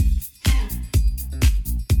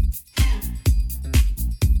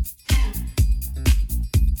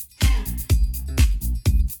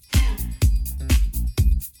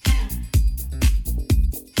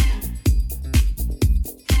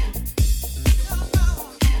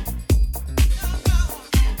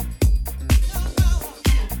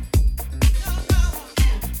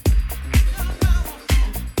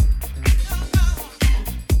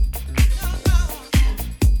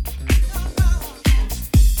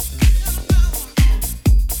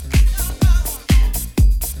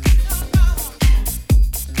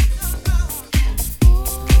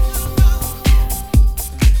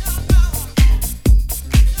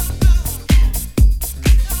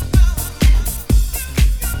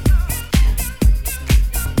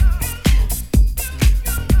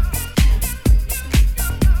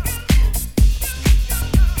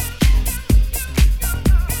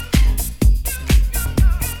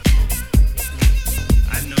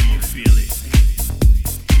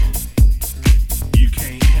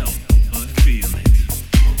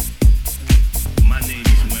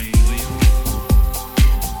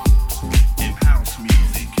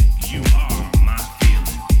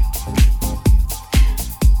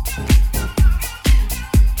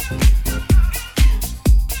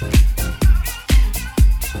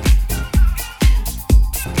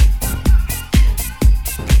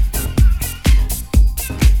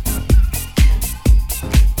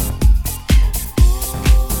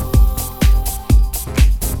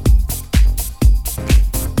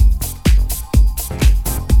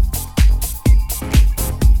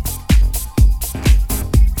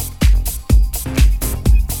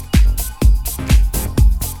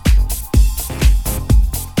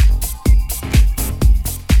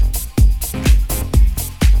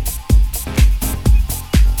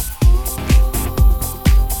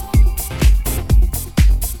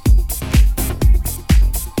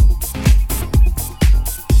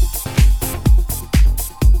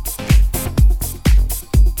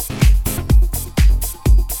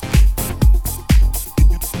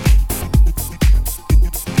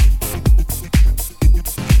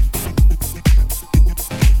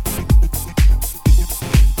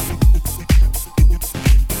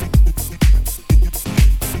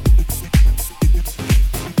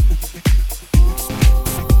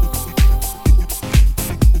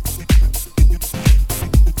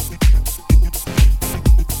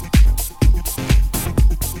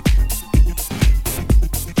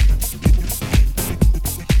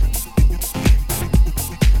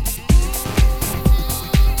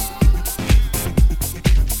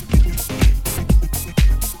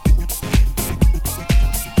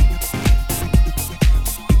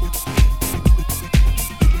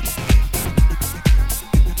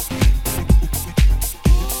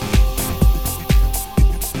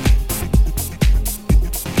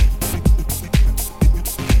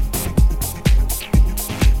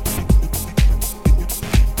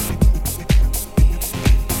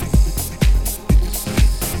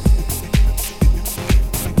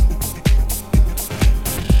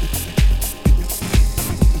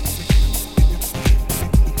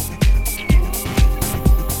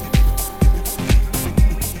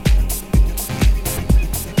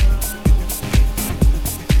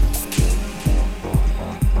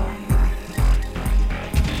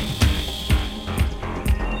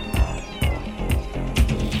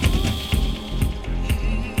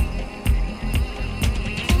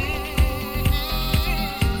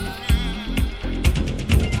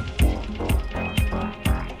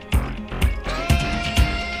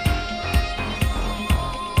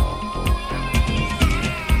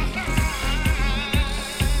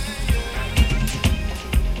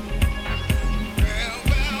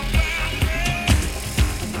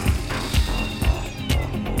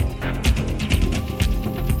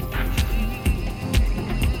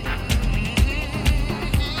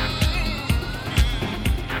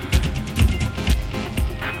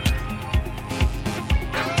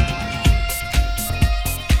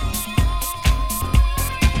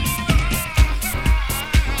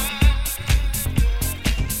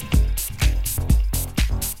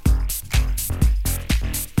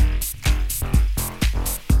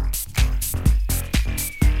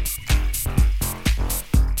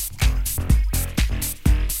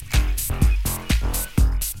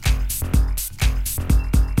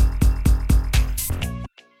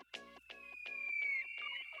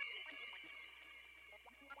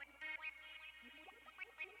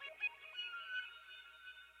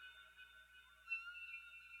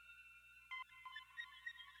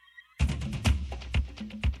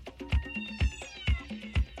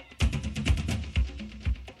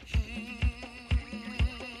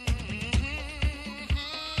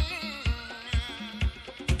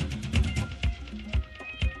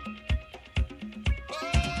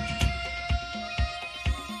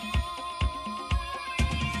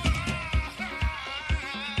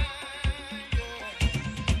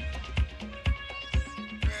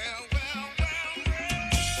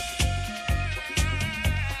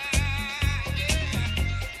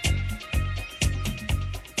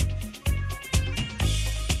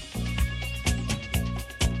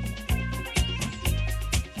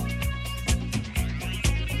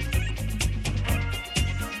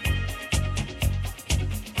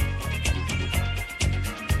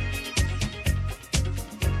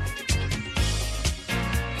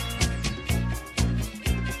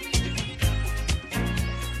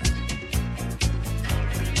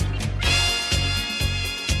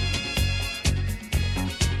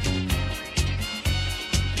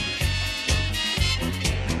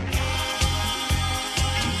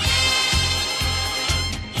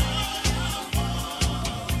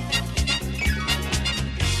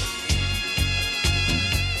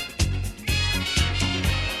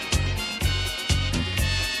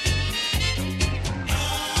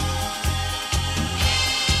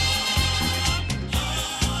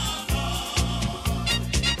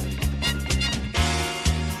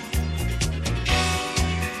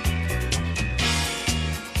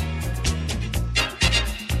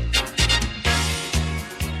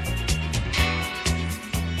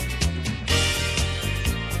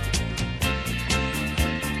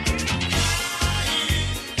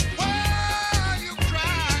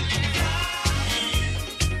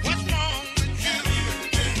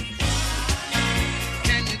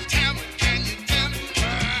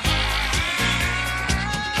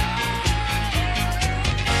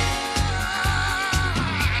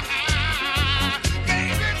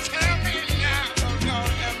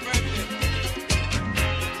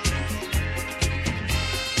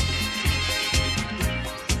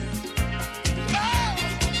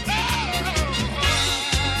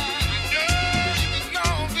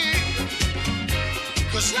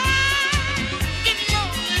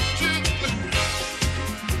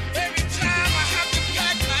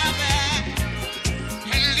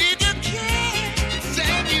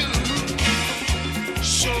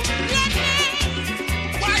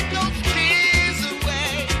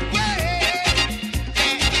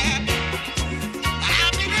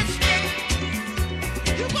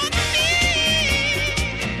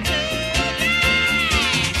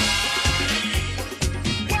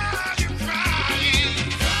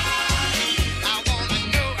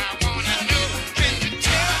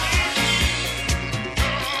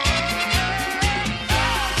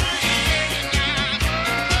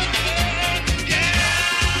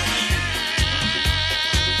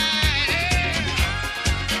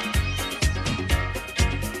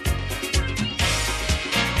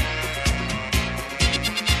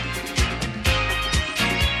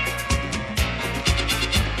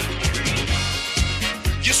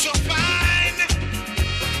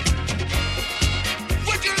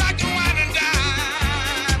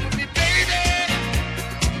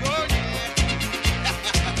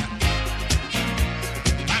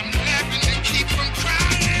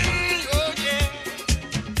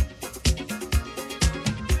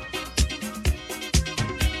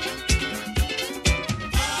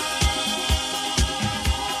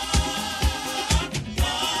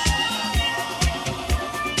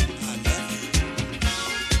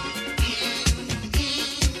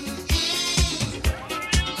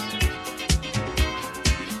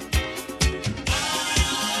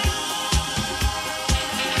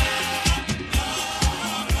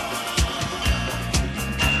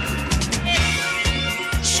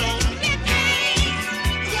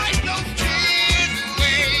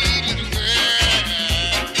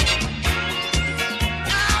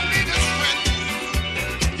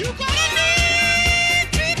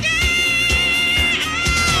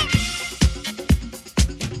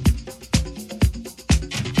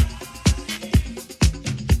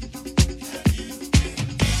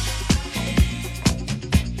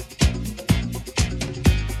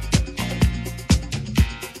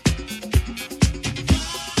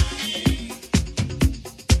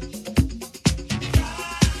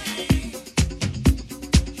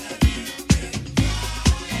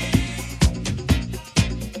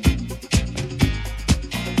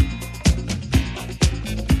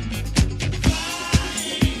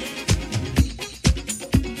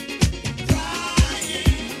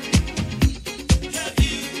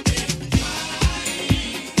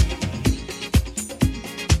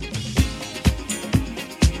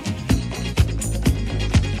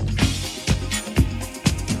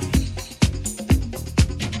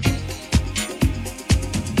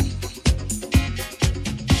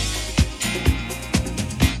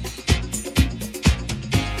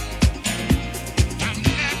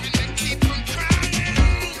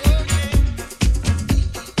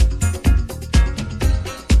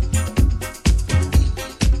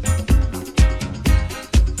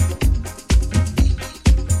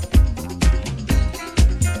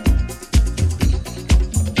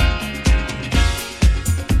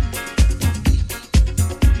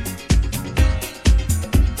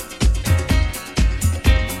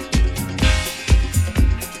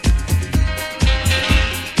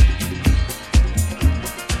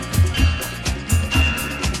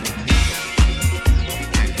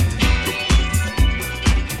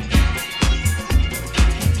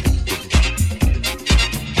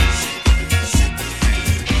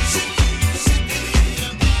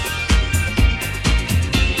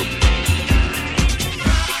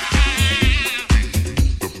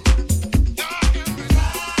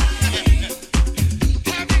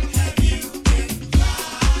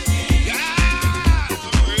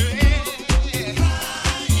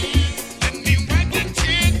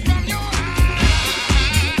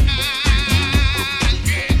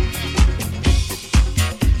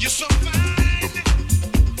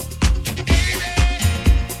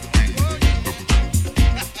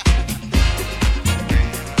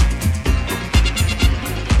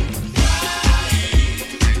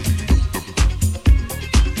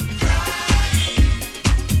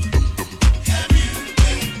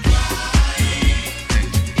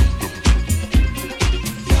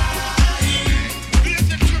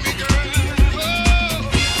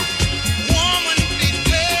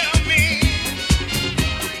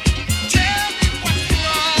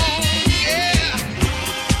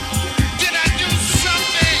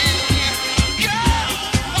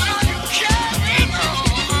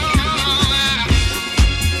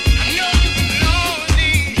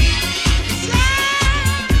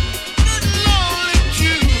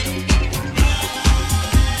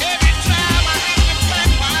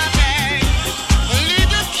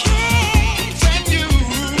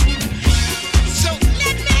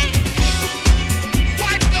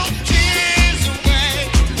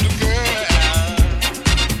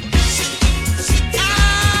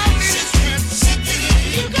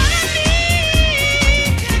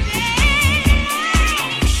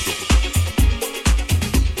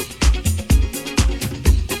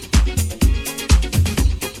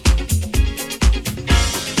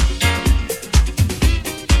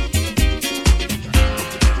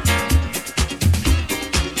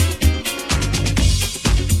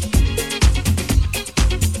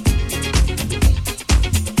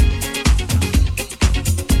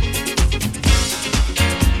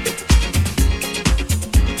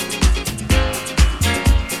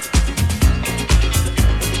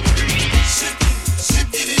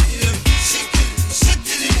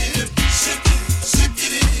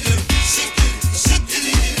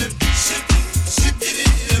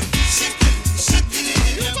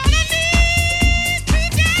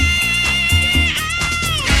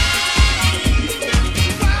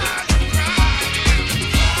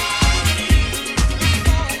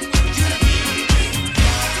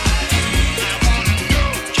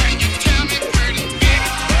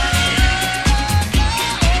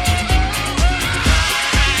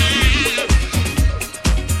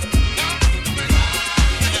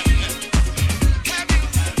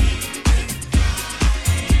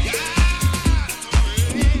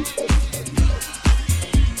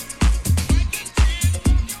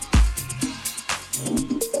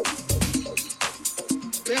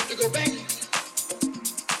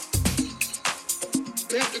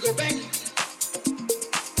 We have to go back.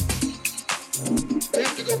 We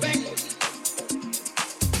have to go back.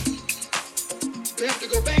 We have to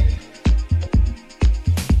go back.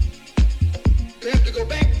 We have to go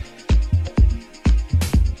back.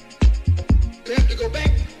 We have to go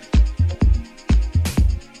back.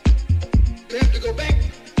 We have to go back.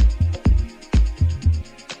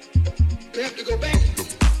 We have to go back.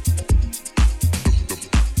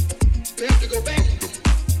 We have to go back.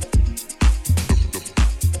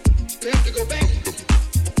 We have to go back.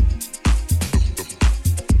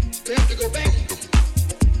 We have to go back.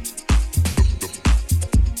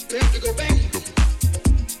 We have to go back.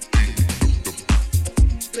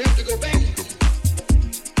 We have to go back.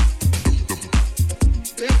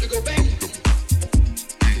 We have to go back.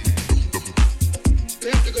 We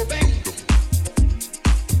have to go back.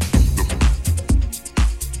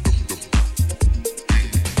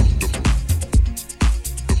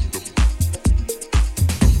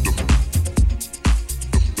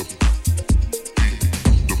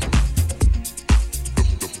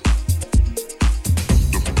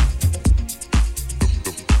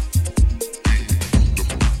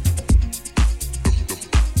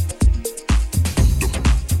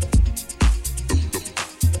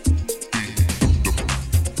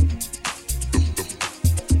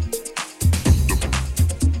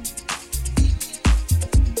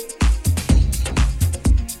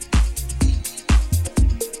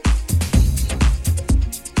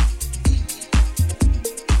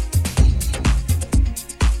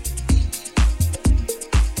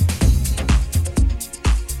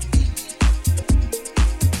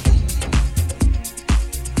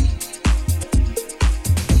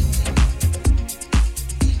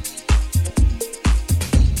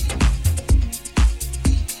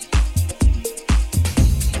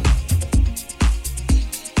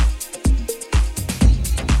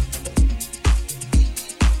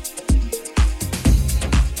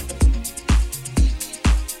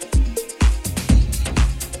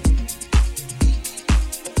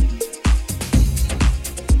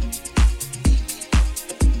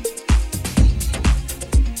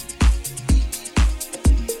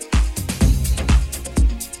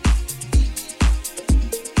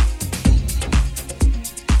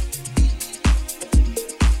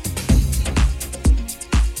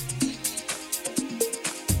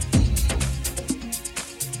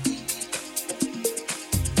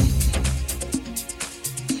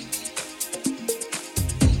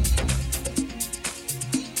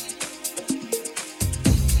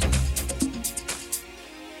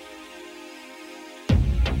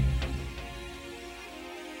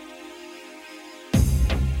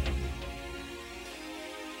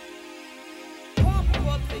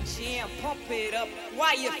 Pump it up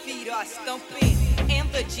while your feet are stumping and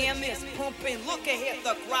the jam is pumping. Look ahead,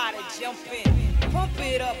 the crowd are jumping. Pump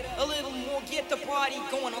it up a little more, get the party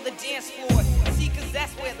going on the dance floor. See, cause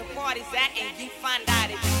that's where the party's at, and you find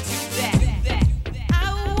out if you do that.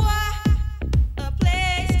 I want a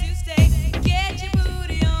place to stay. Get your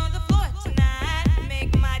booty on the floor tonight,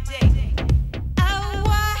 make my day. I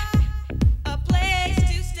want a place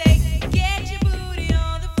to stay. Get your booty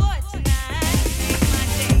on the floor tonight,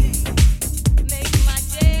 make my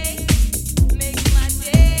day. Make my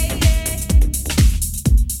day.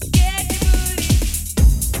 Get your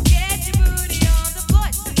booty on the floor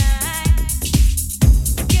tonight.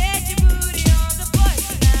 Get your booty on the floor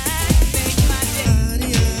tonight.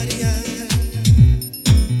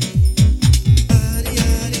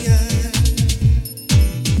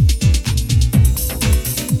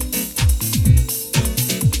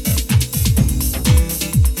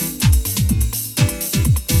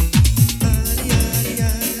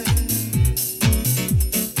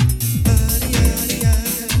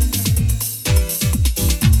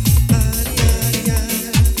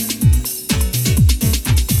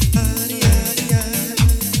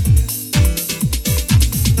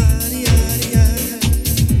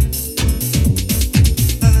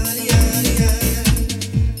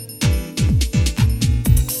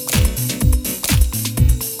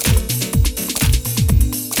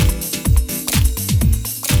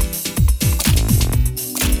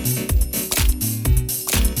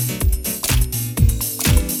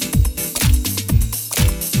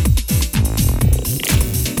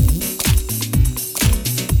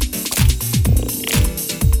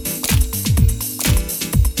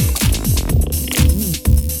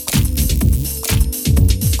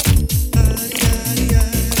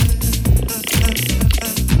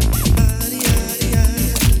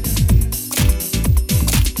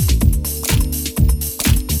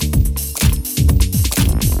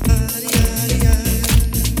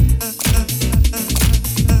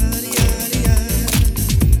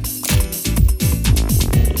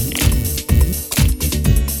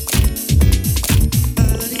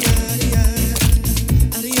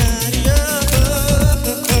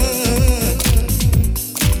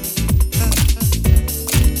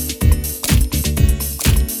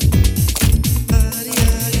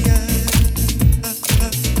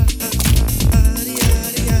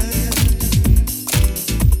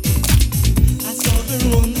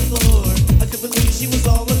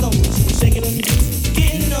 shaking them hips,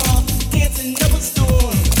 getting off, dancing up a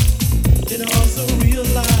storm. Then I also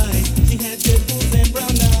realized she had red boots and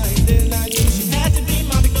brown eyes. Then I knew she had to be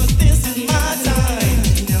mine because this is my time.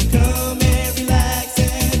 Now come and relax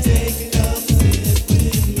and take a couple sips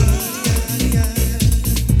with me.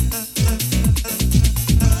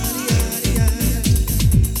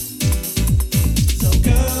 So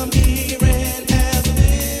come here and have a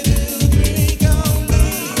little drink on me.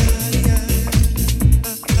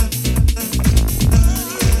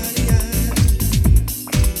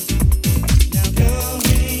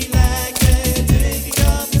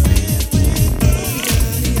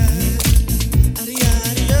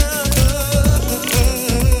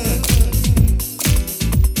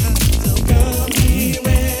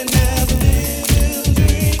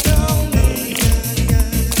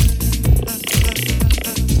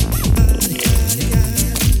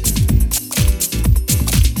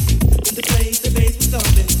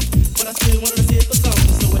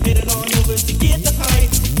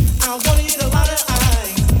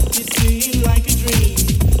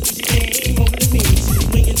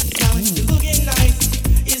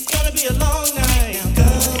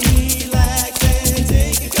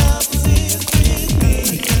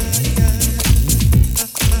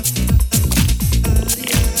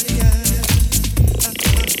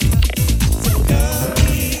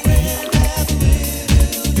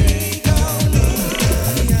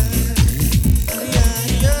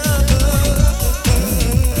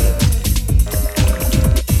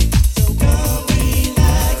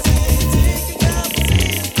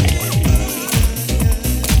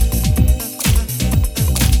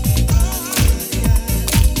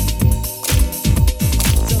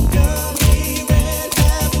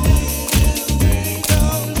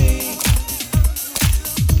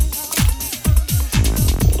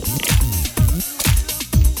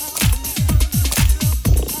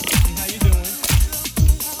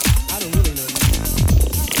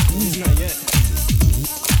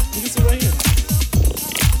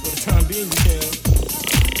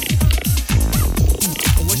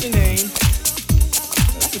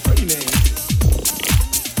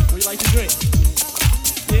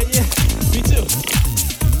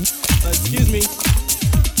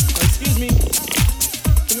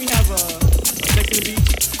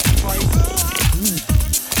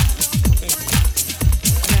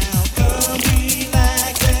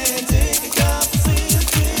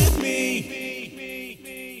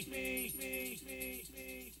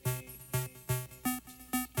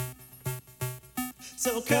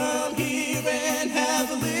 So come here and have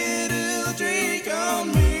a little drink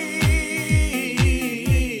on me.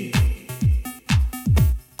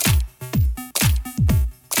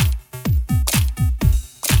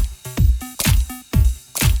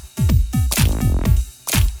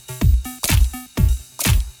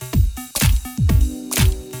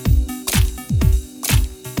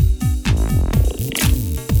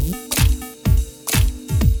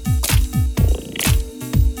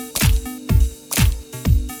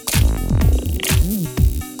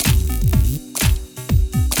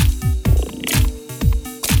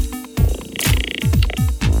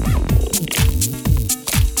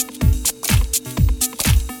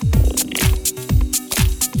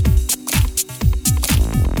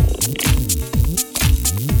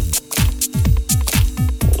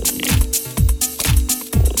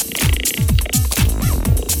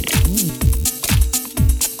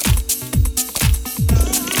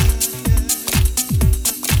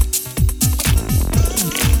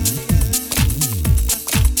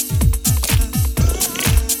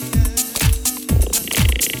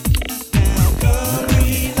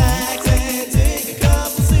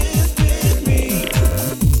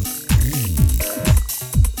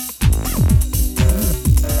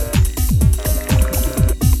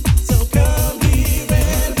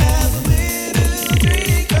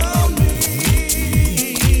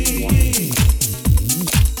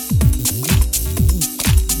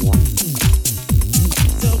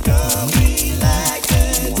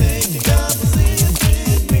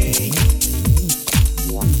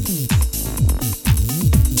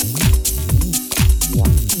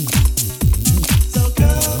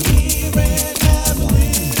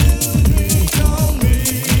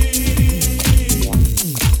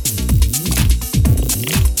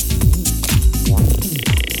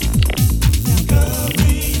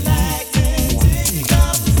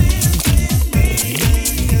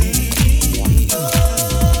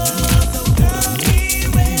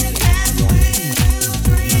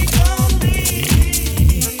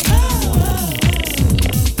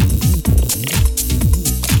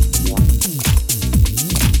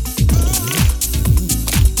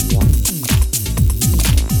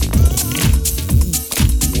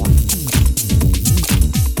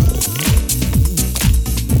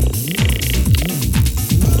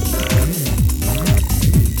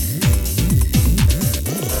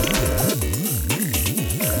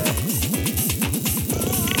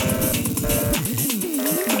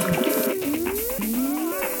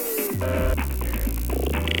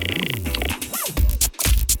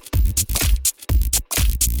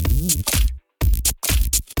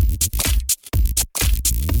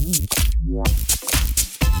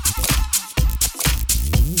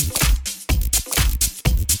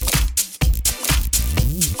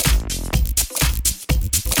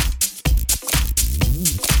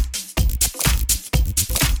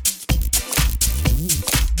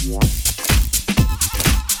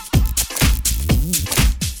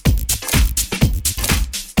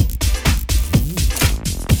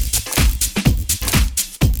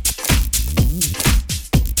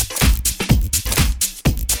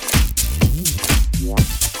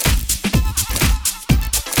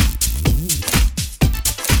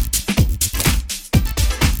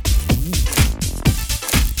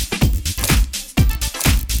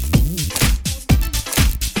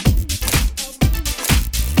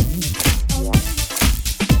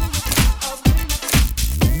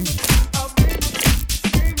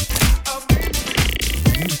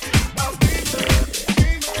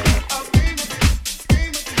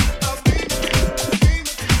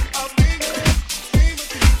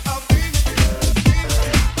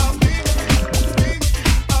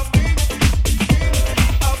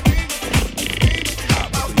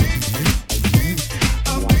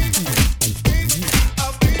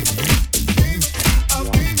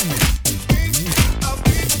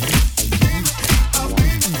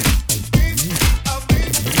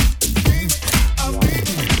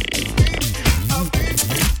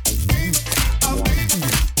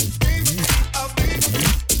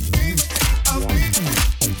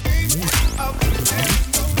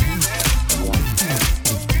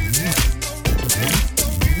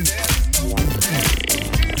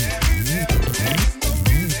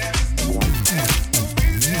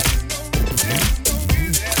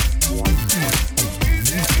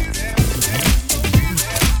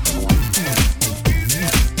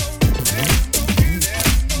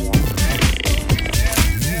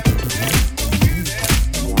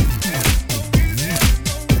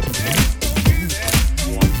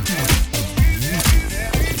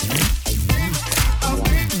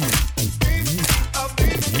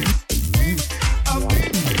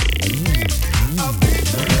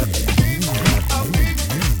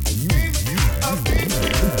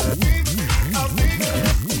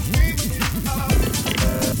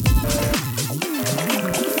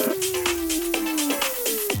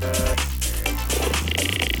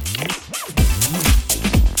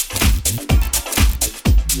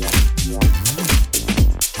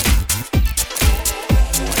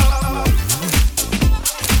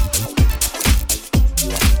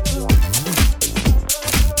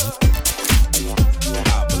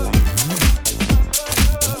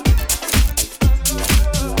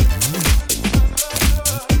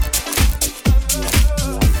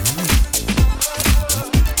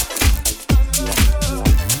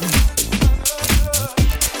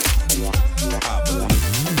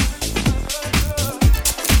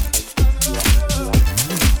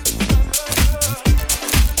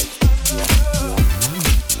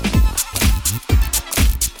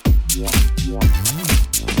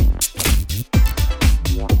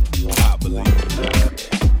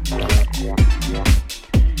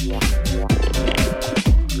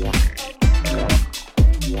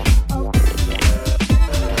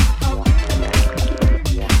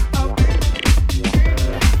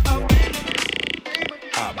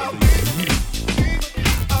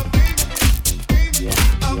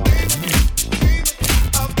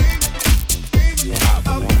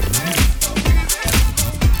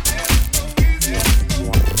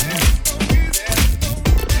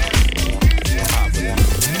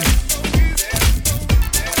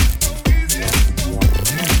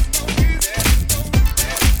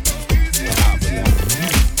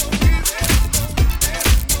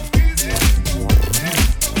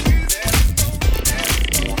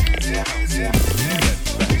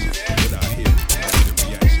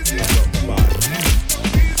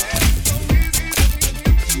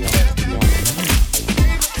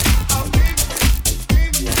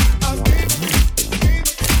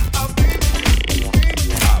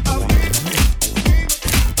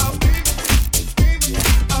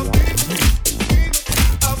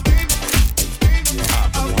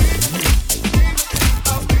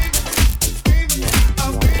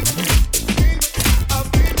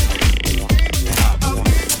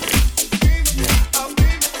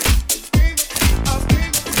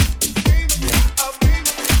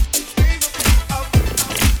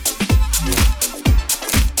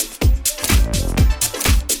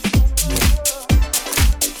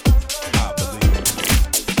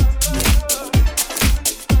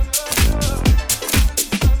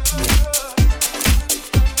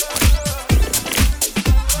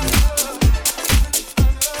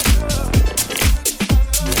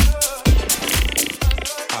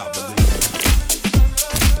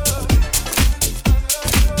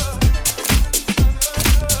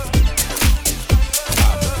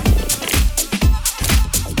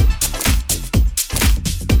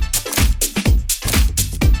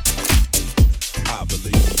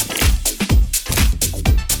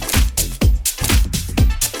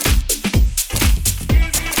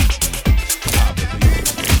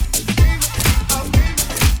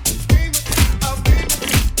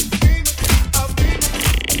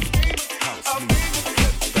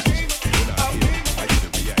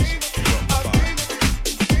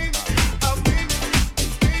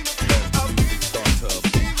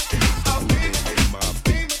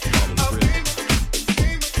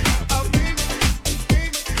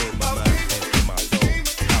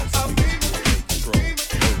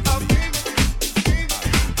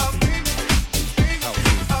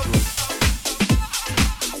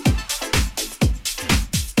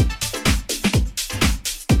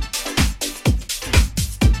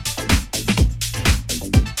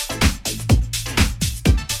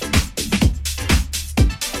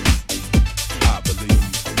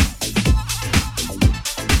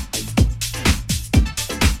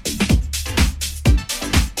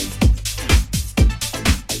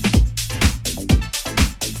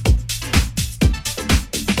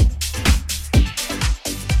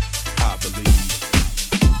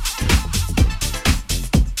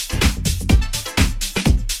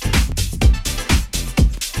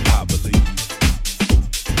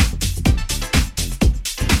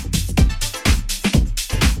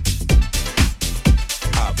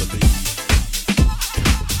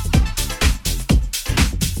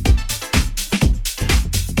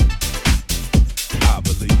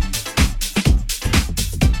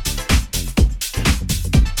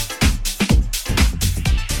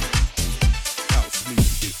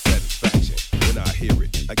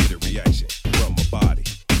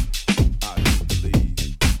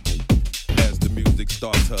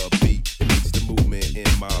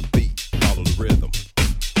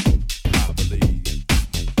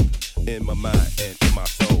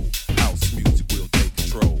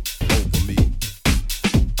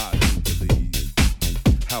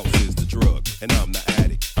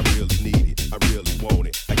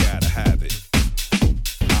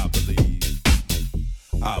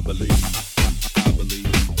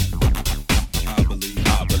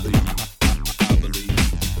 I believe.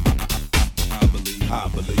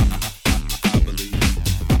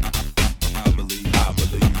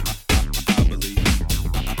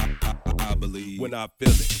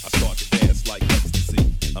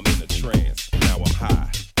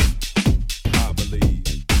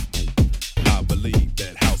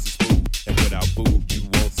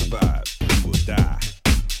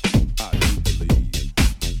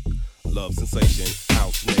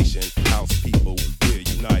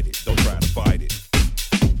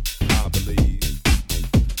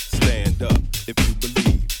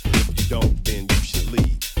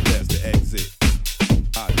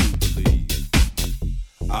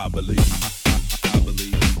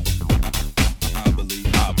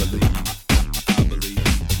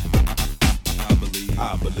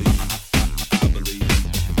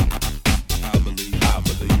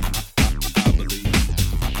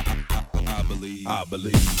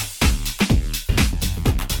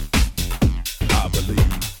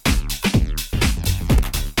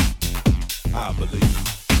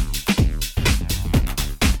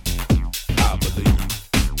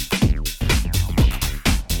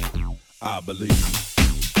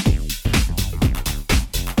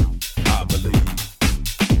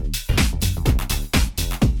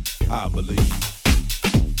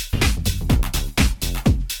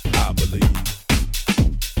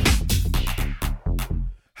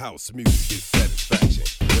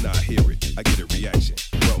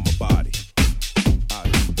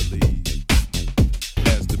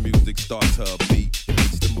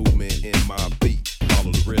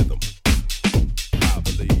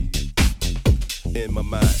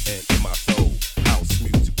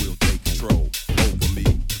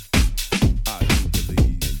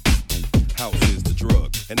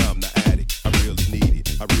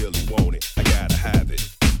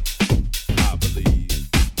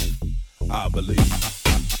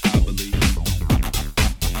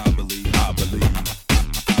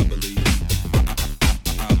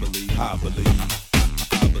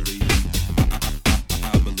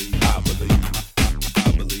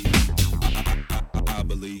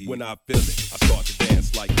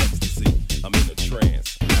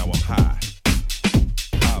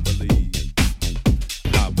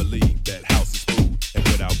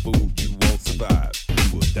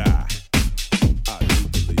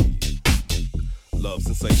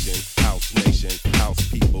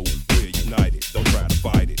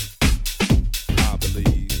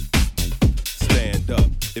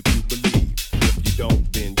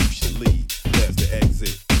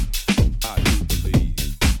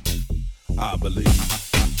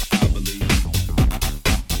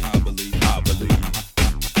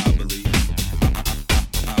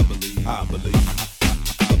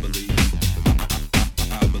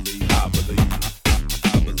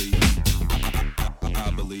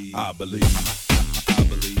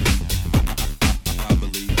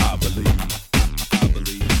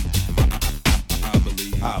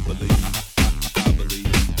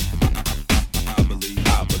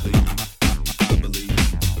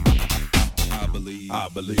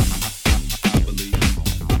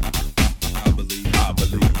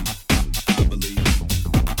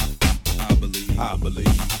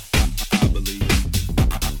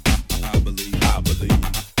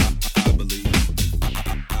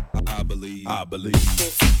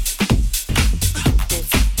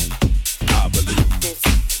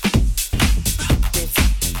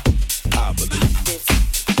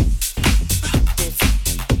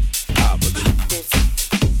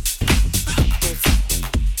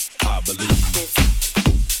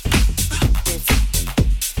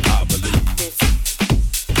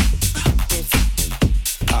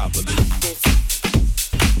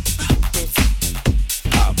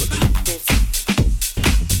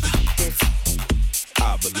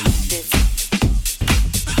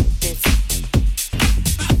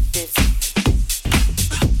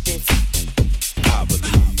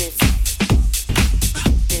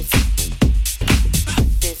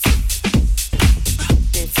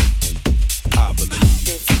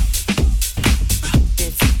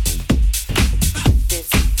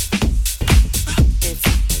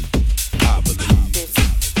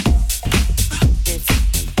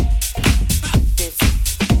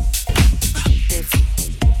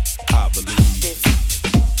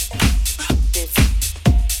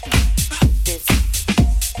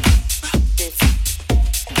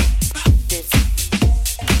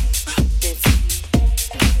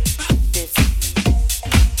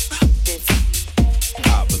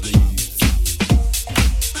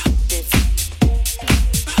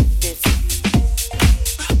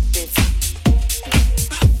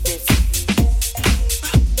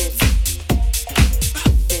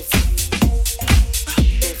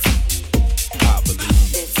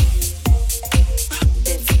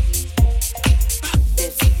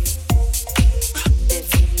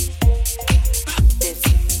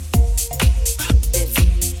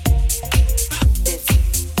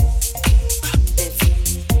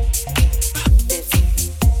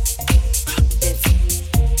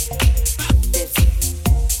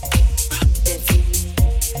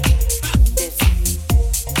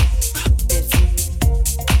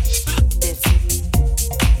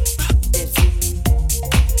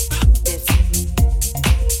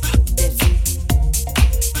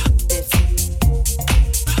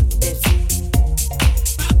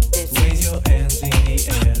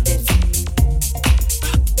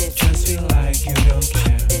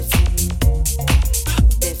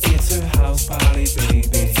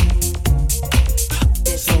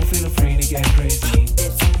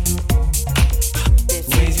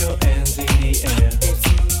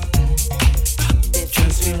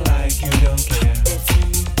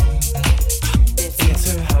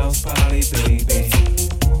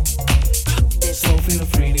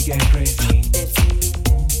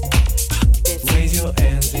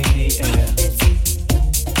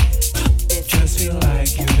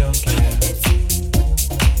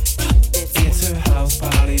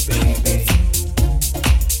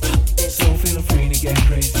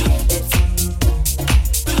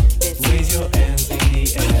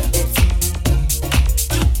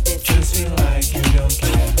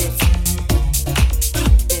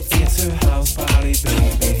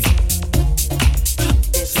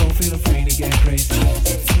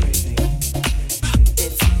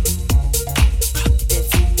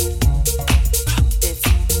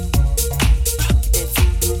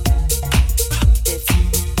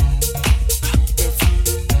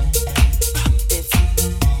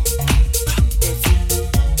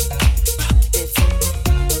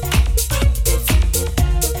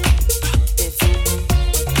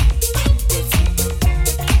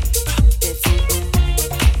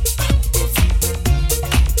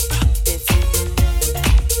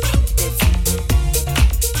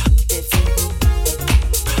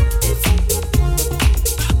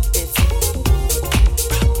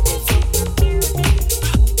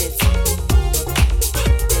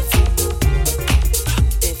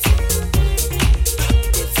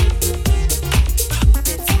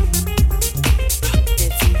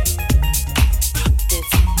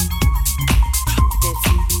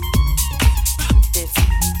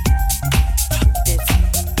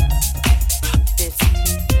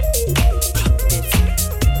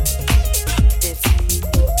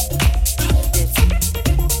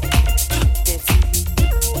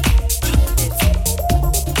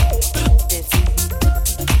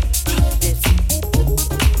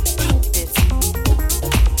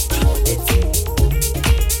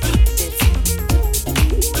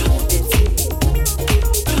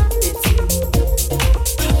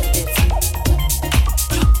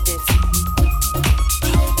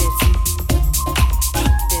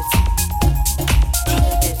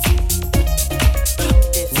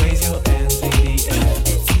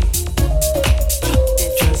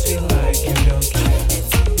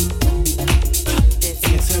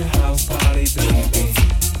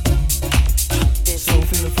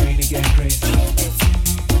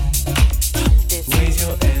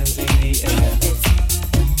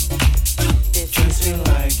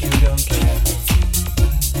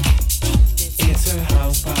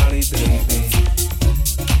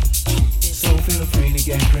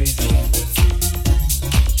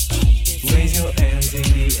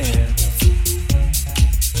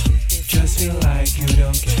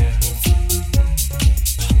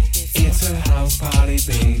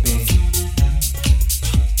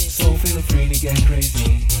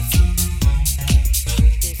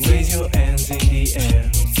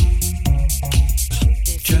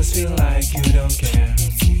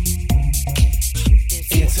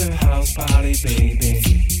 party, baby.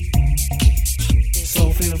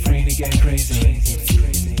 So feel free to get crazy.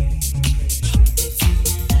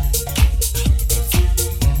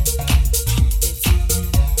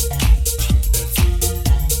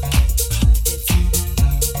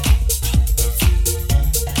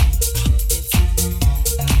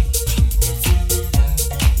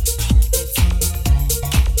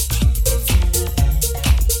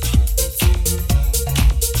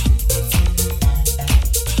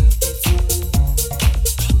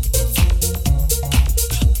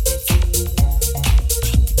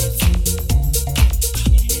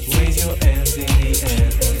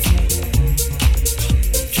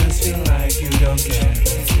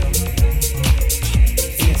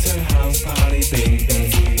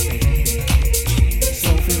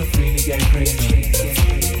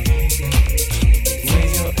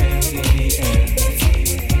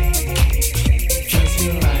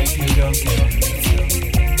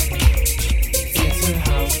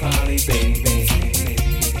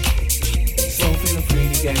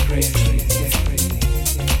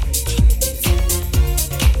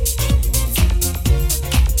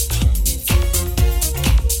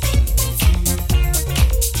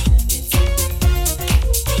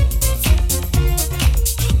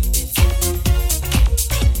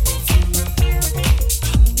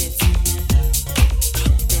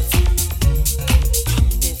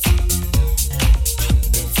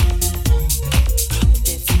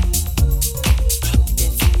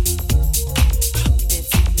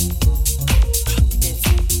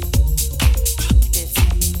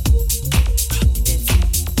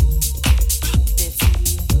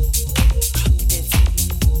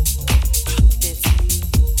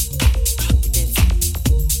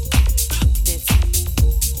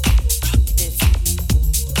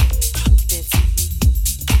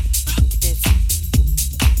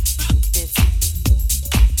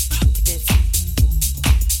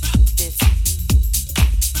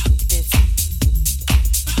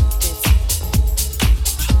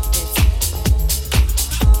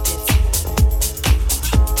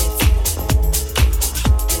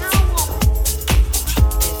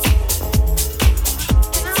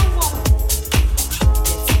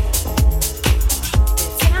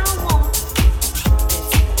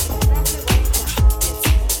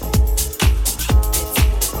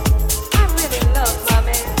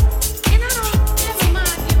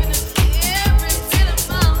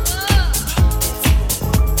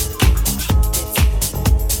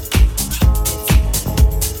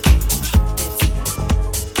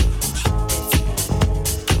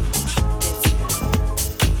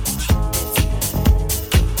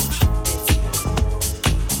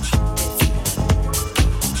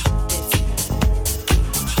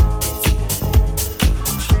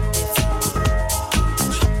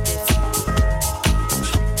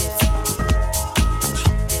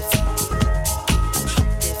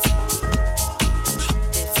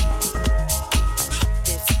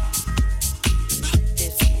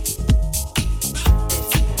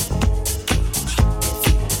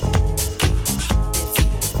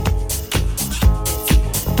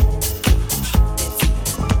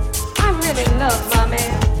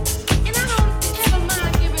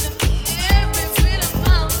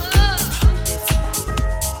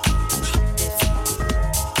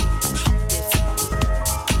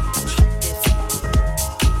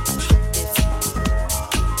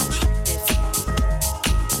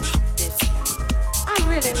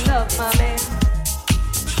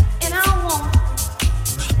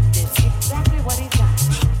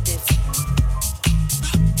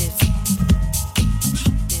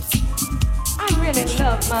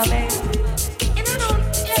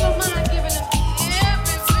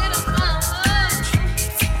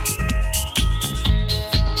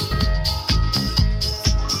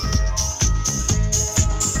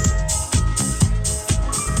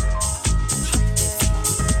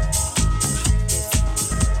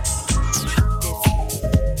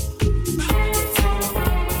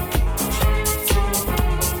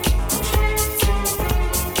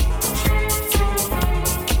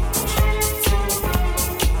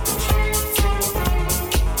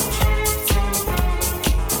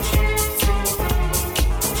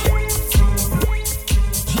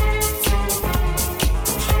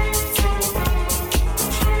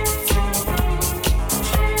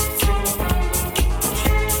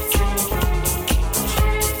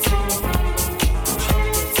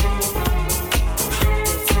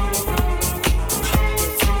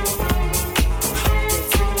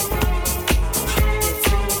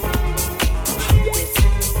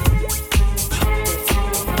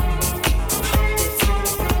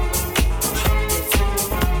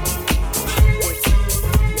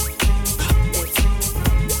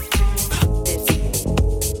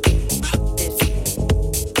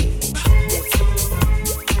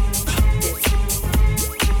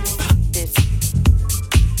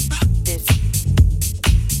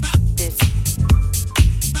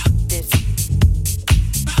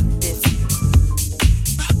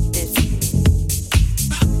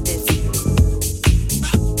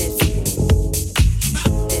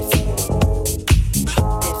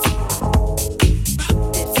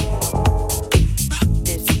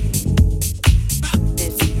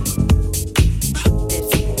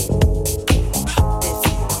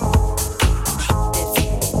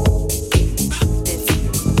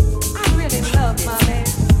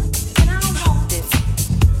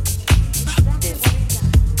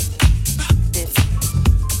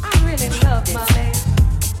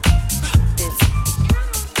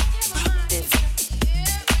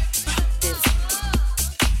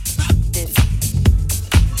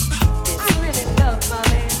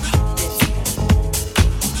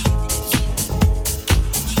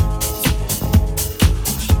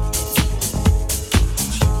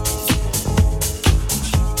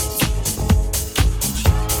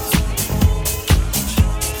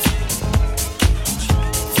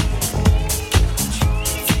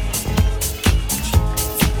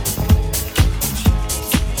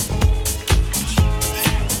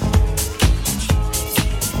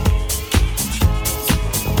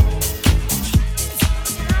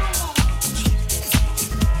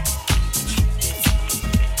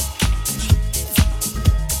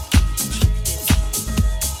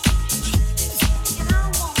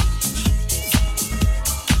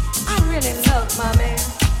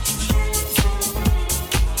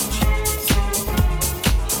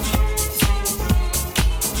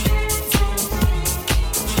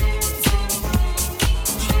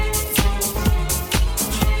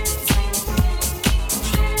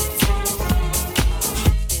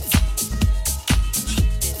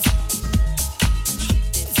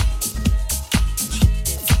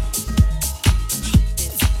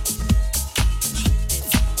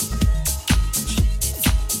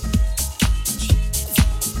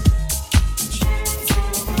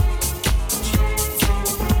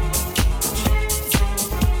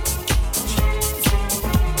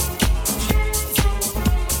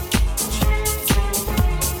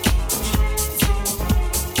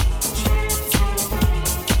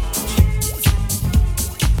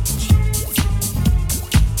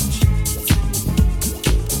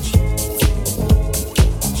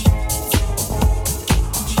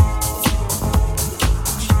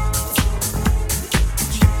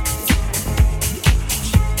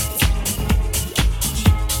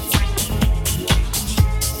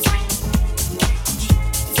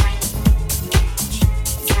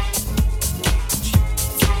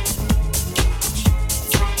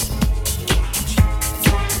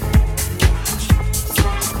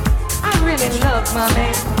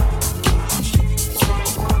 man.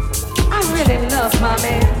 I really love my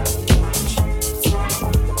man.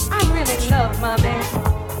 I really love my man.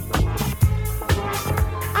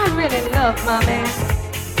 I really love my man.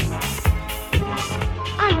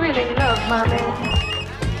 I really love my man.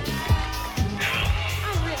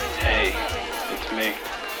 Hey, it's me.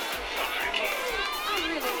 I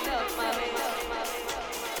really love my man.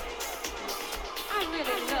 I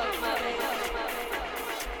really love my man.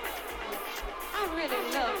 I really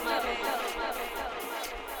love my man.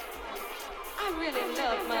 I really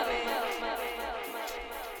love my man.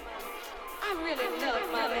 I really love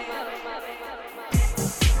my man.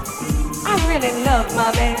 I really love my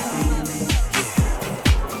man.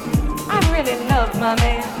 I really love my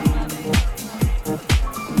man.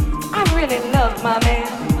 I really love my man.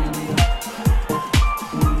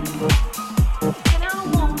 And I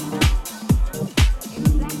want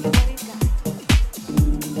exactly what he's got.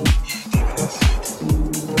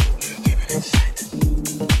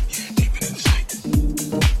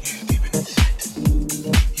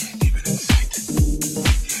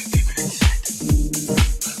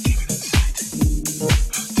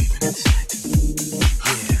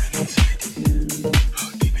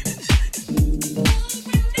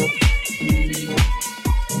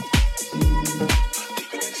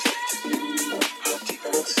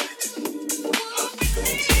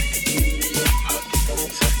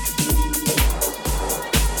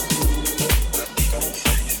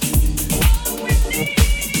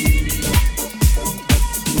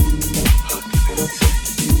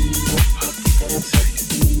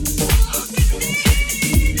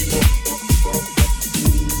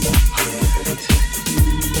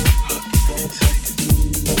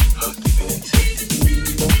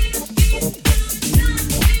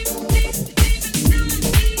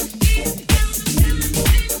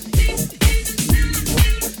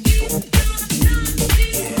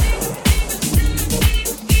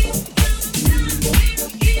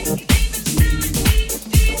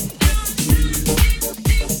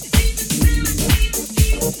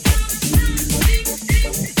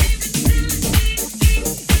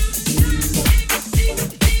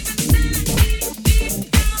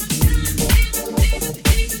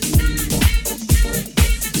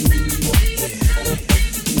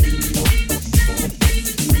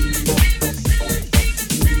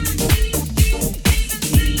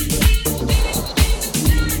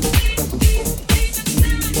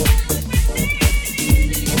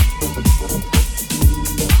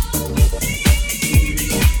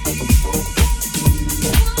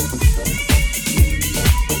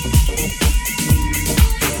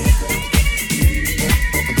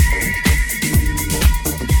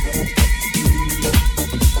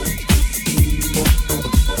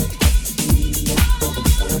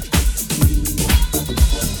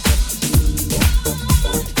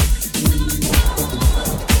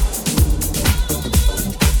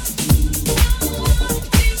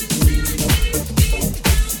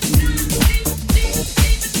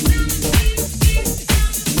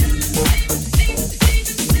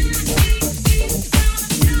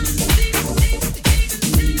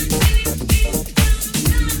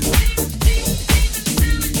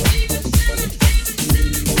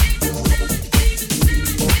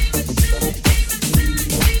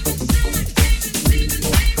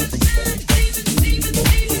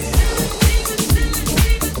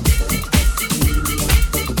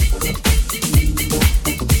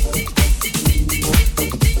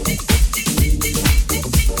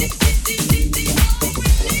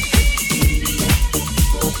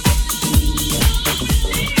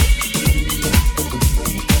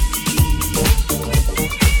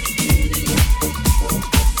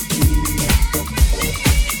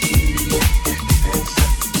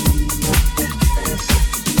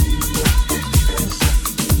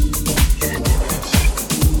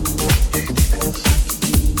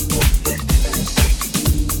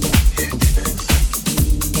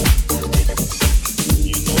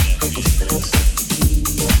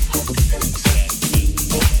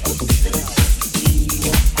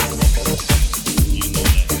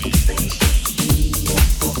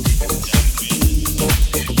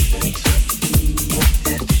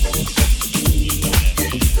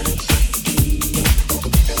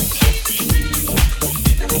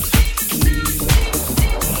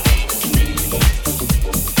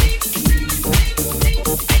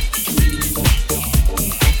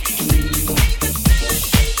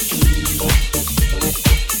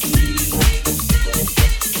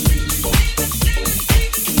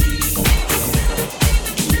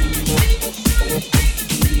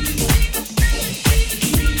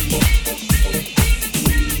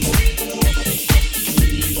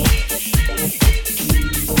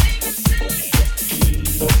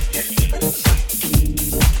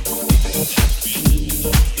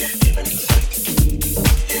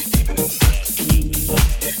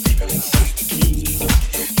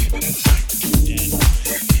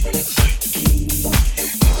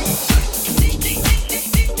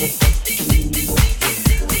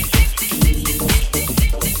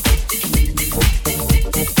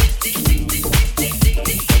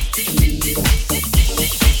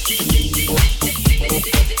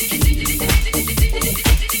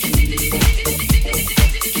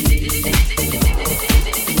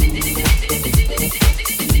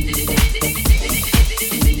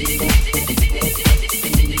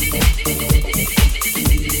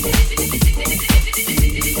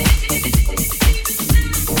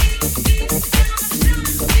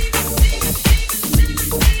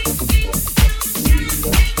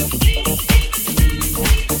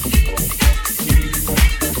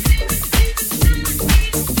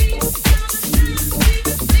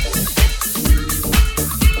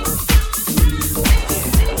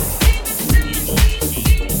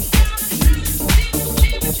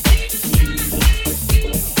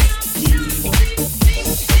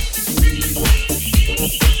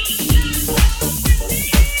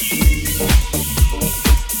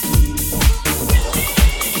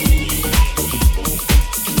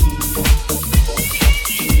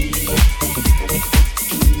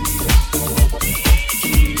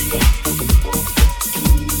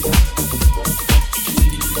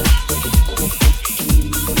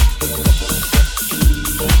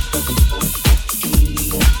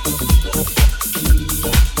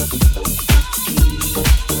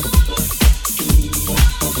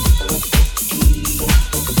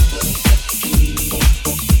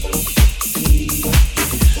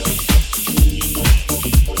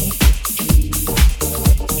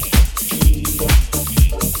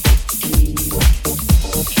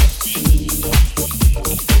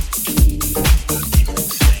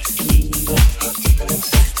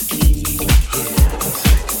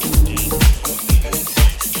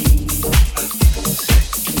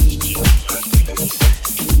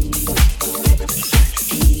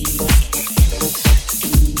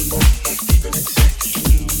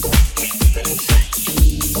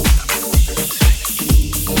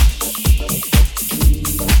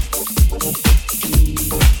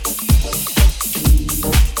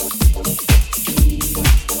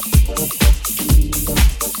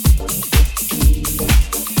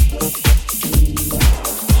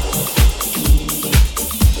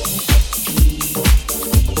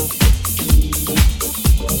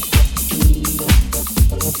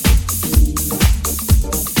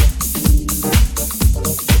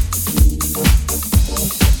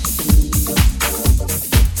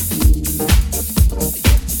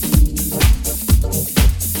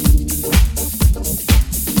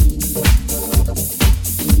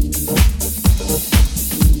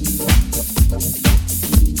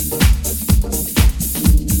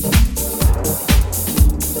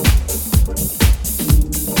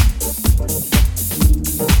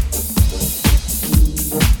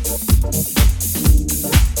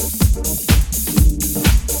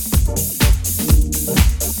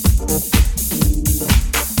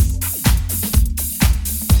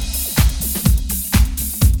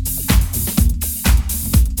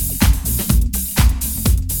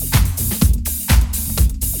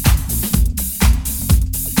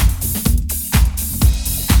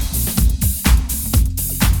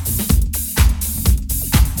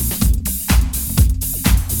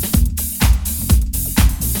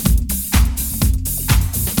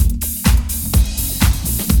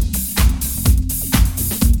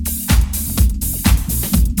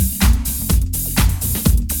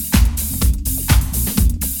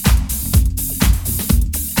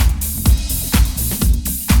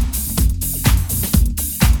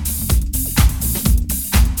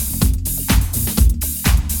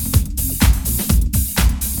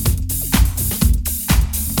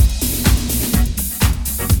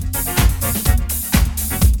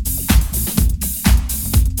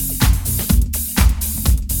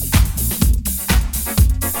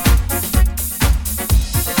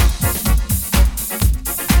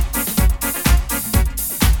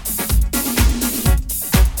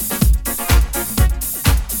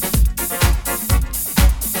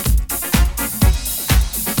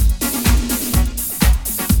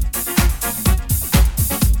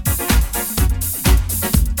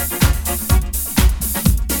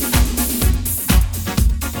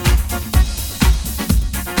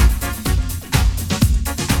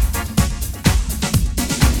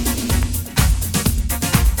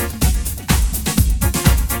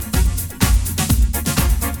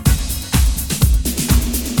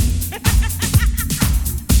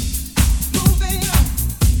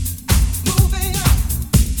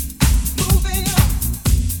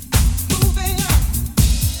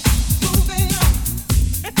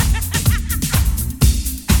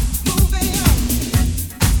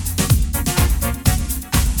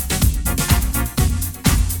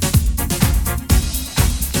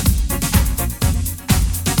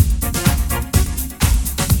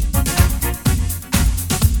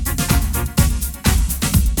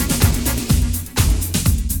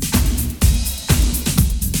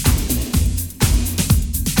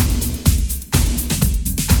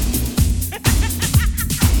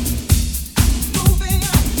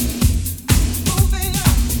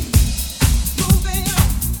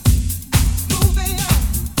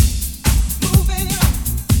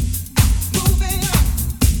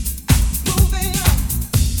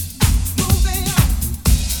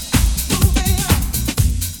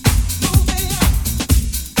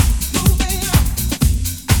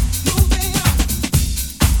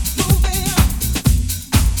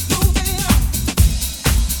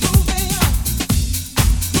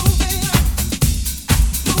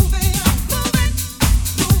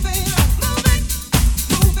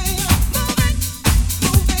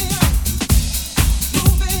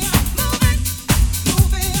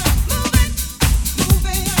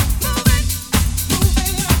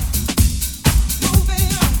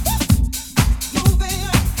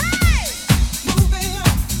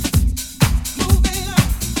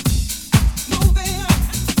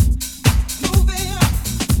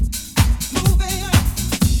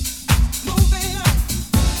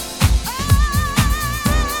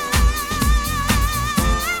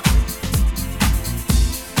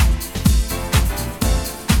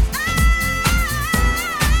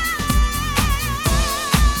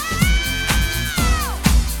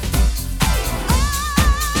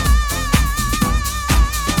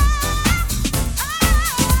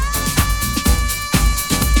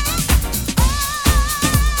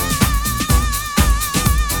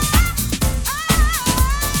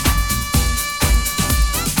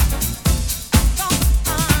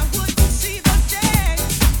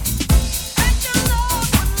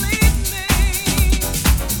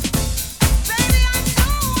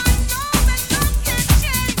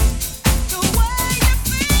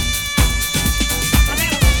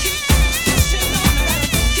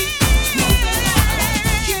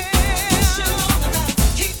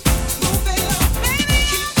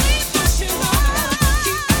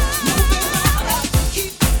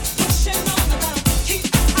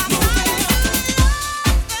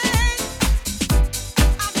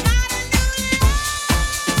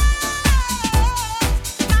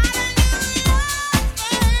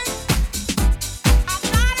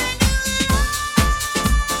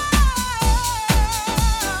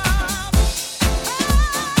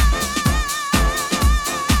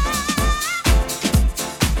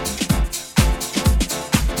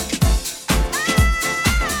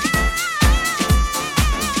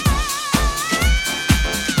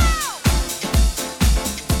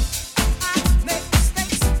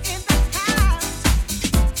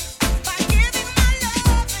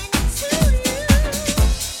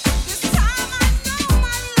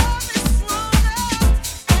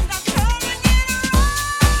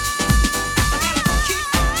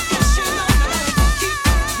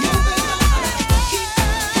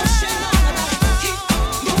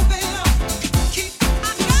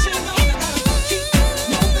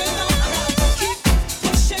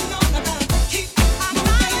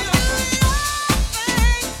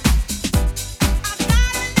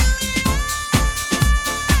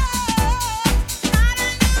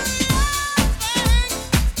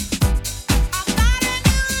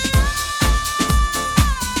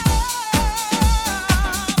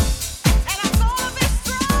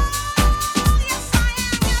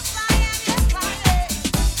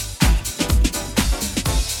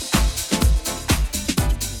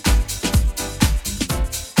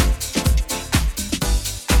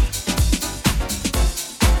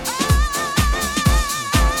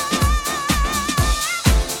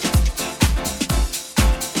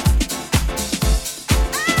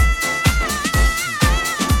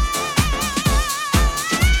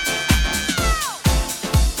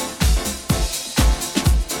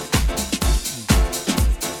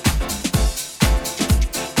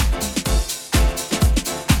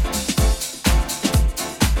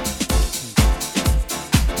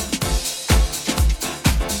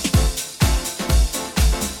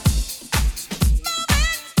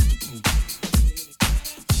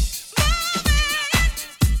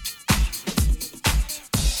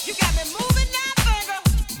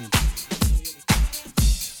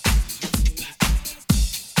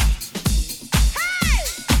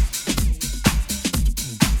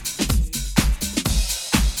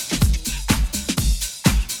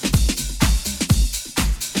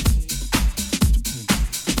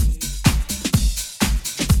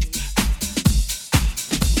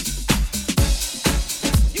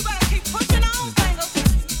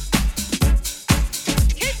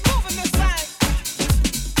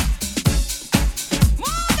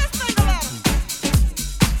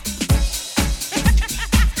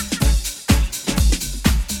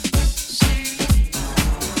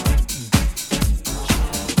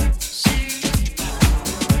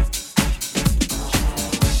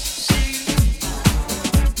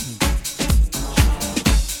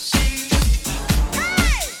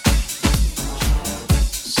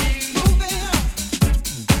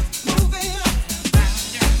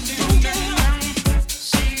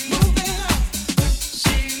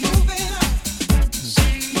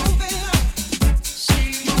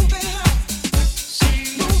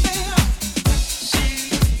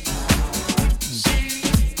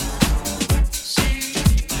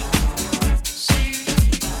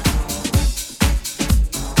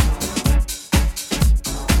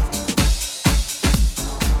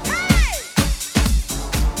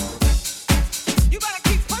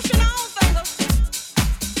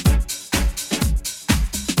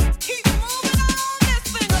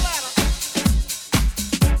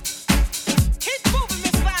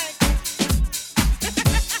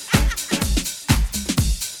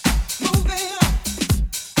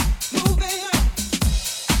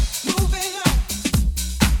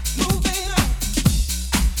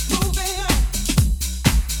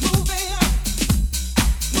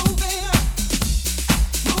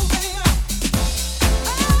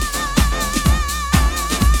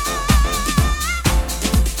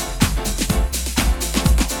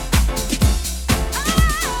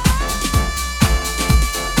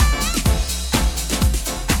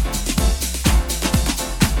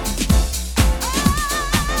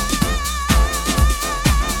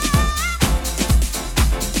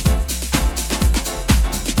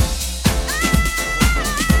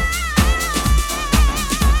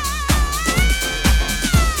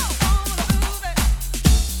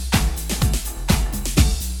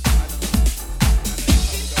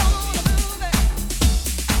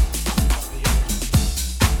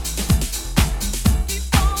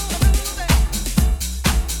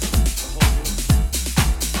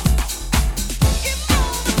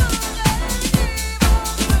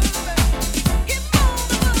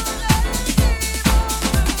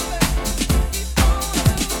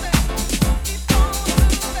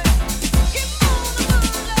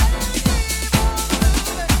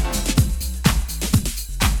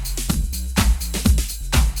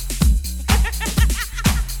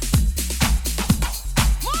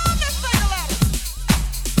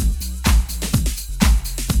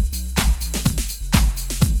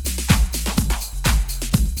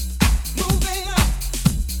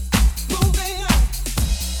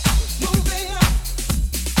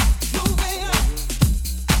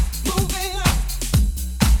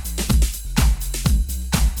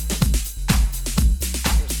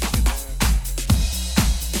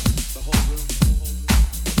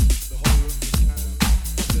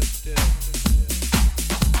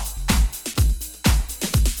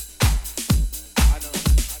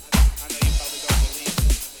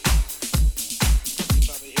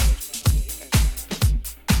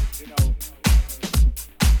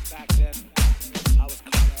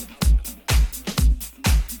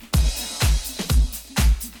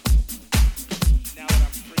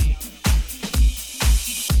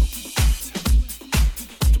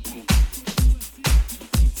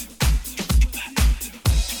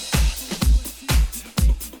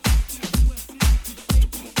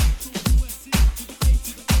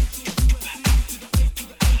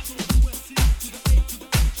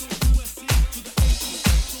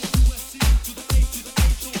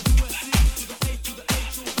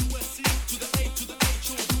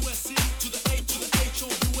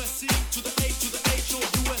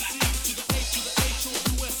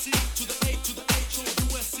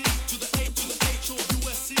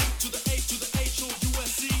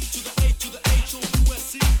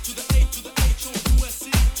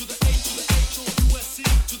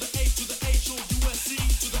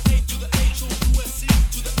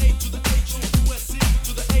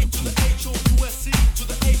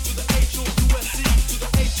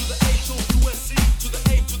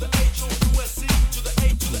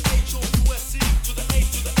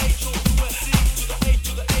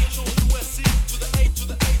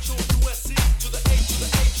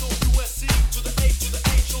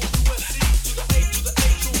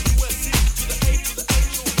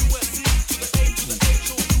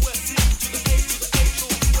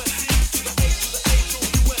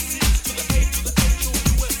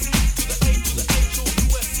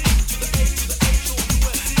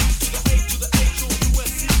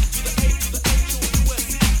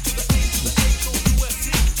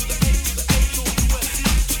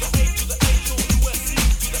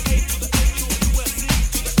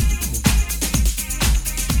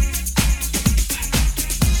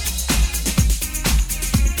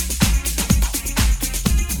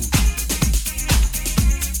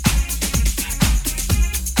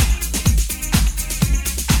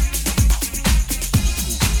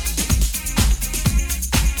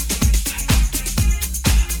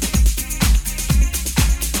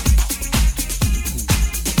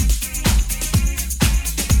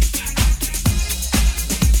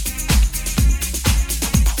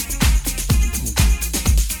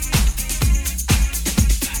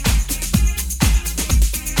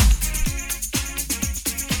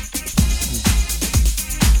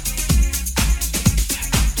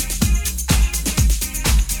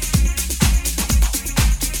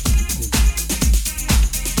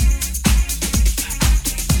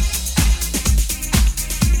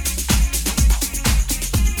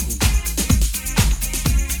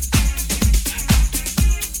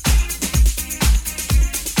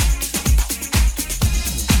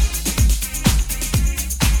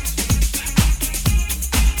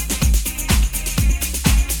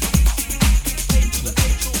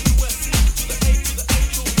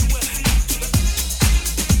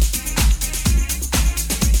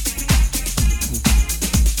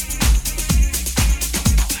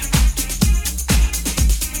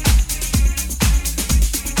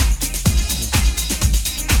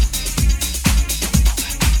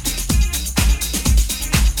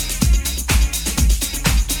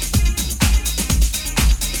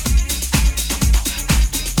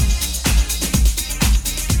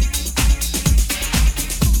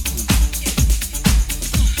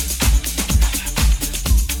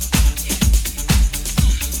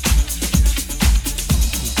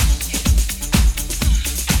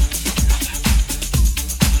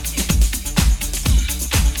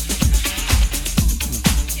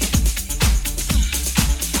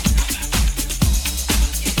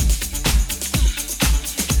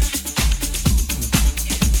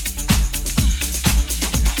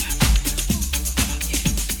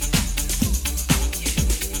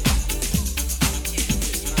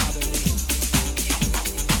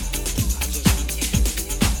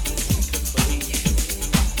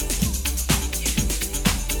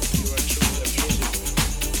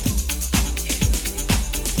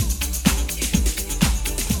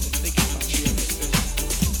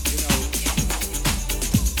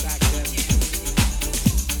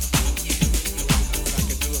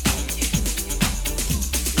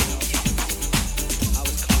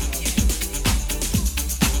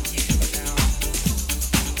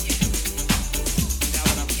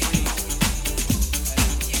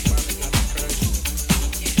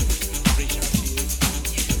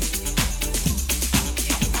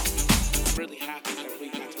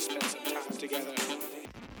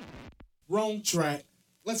 Wrong track.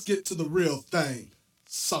 Let's get to the real thing.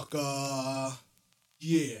 Sucker.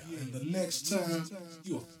 Yeah, and the next time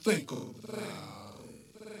you'll think of that.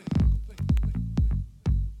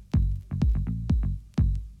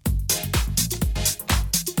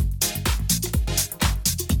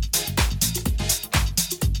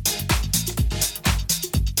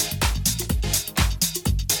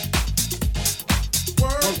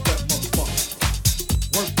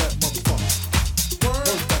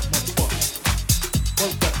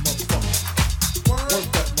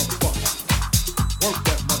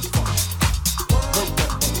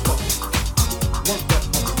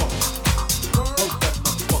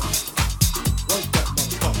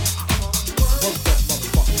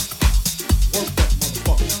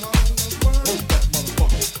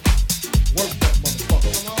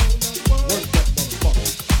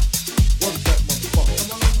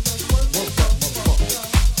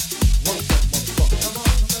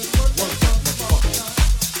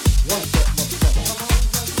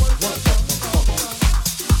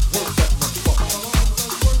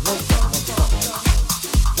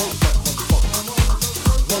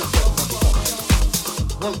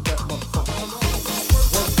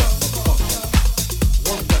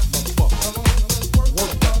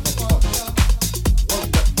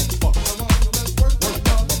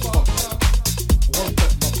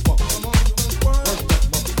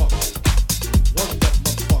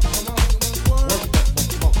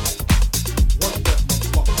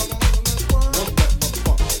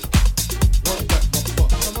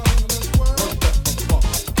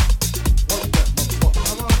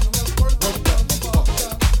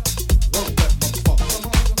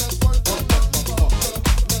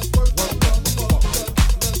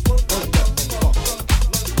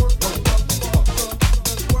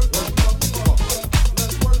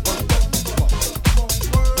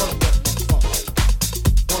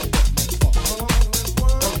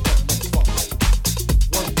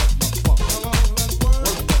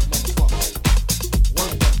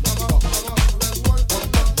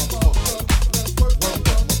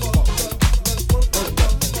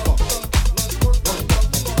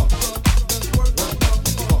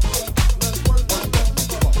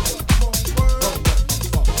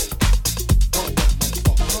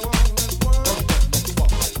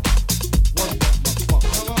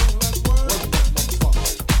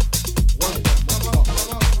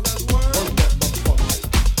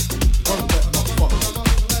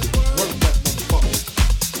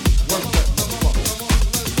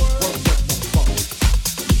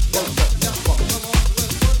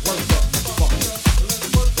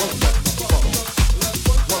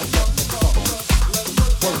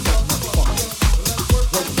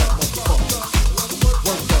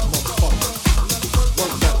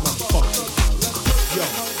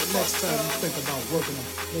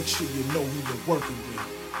 Make sure you know who you're working with.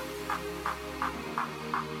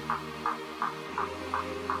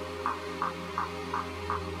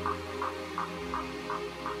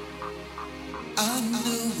 I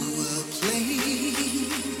know a place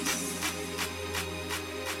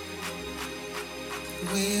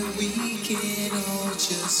where we can all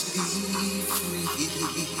just be free.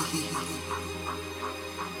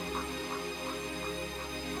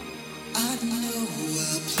 I know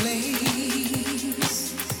a place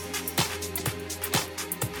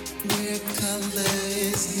where color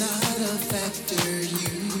is not a factor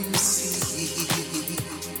you see.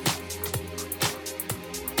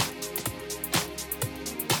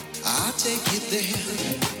 I'll take you there.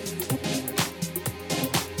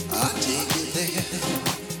 I'll take you there.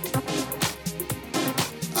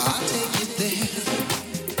 I'll take you there.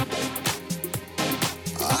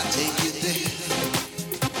 I'll take you there.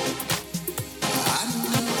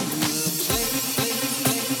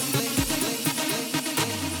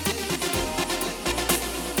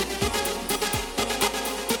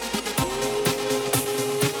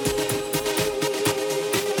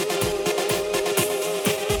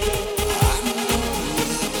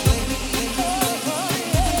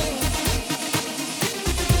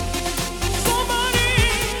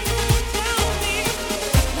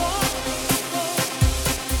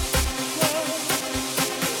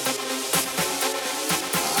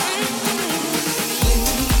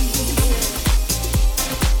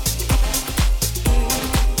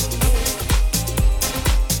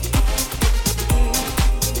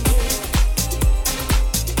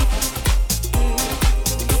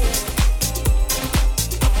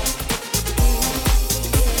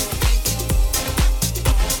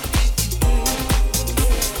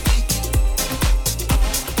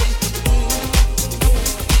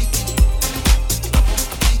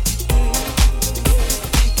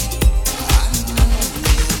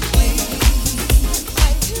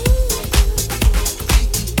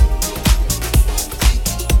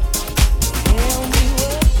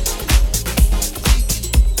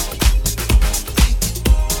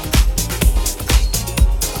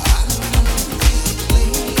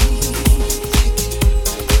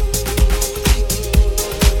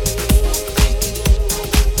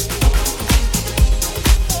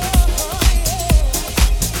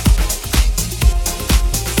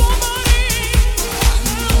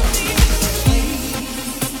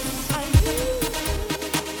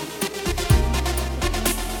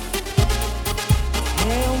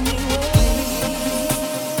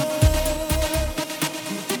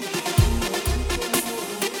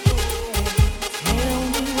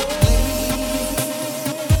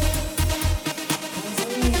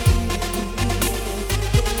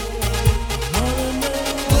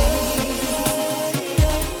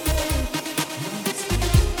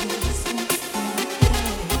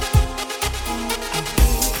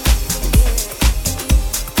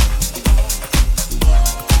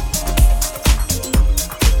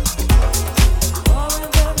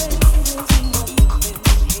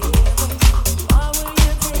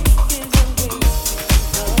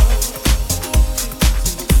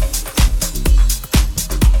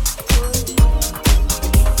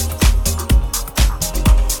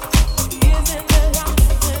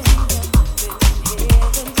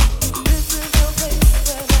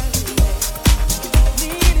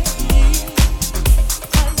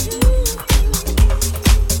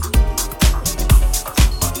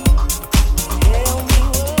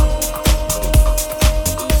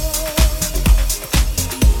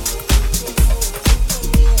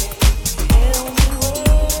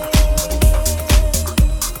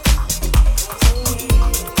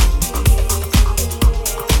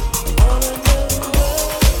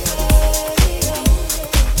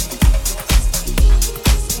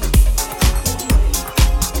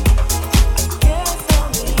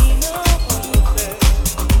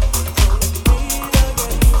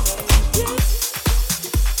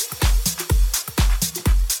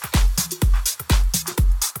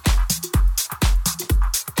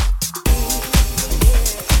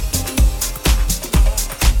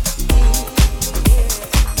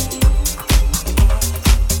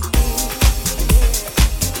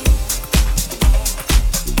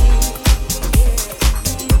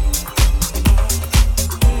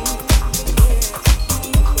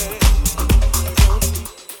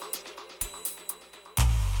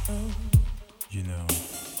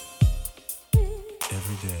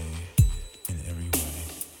 every day, in every way,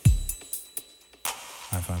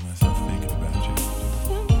 I find myself thinking about you.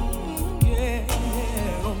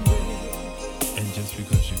 And just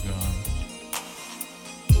because you're gone,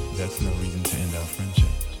 that's no reason to end our friendship.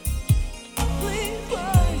 I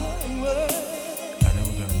know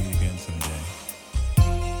we're gonna meet again someday.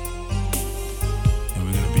 And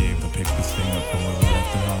we're gonna be able to pick this thing up from where we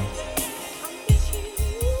left it off.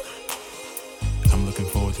 I'm looking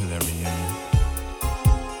forward to that reunion.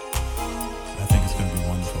 I think it's gonna be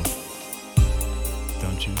wonderful.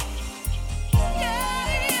 Don't you?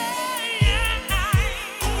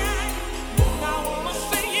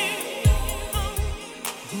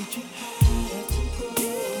 Did you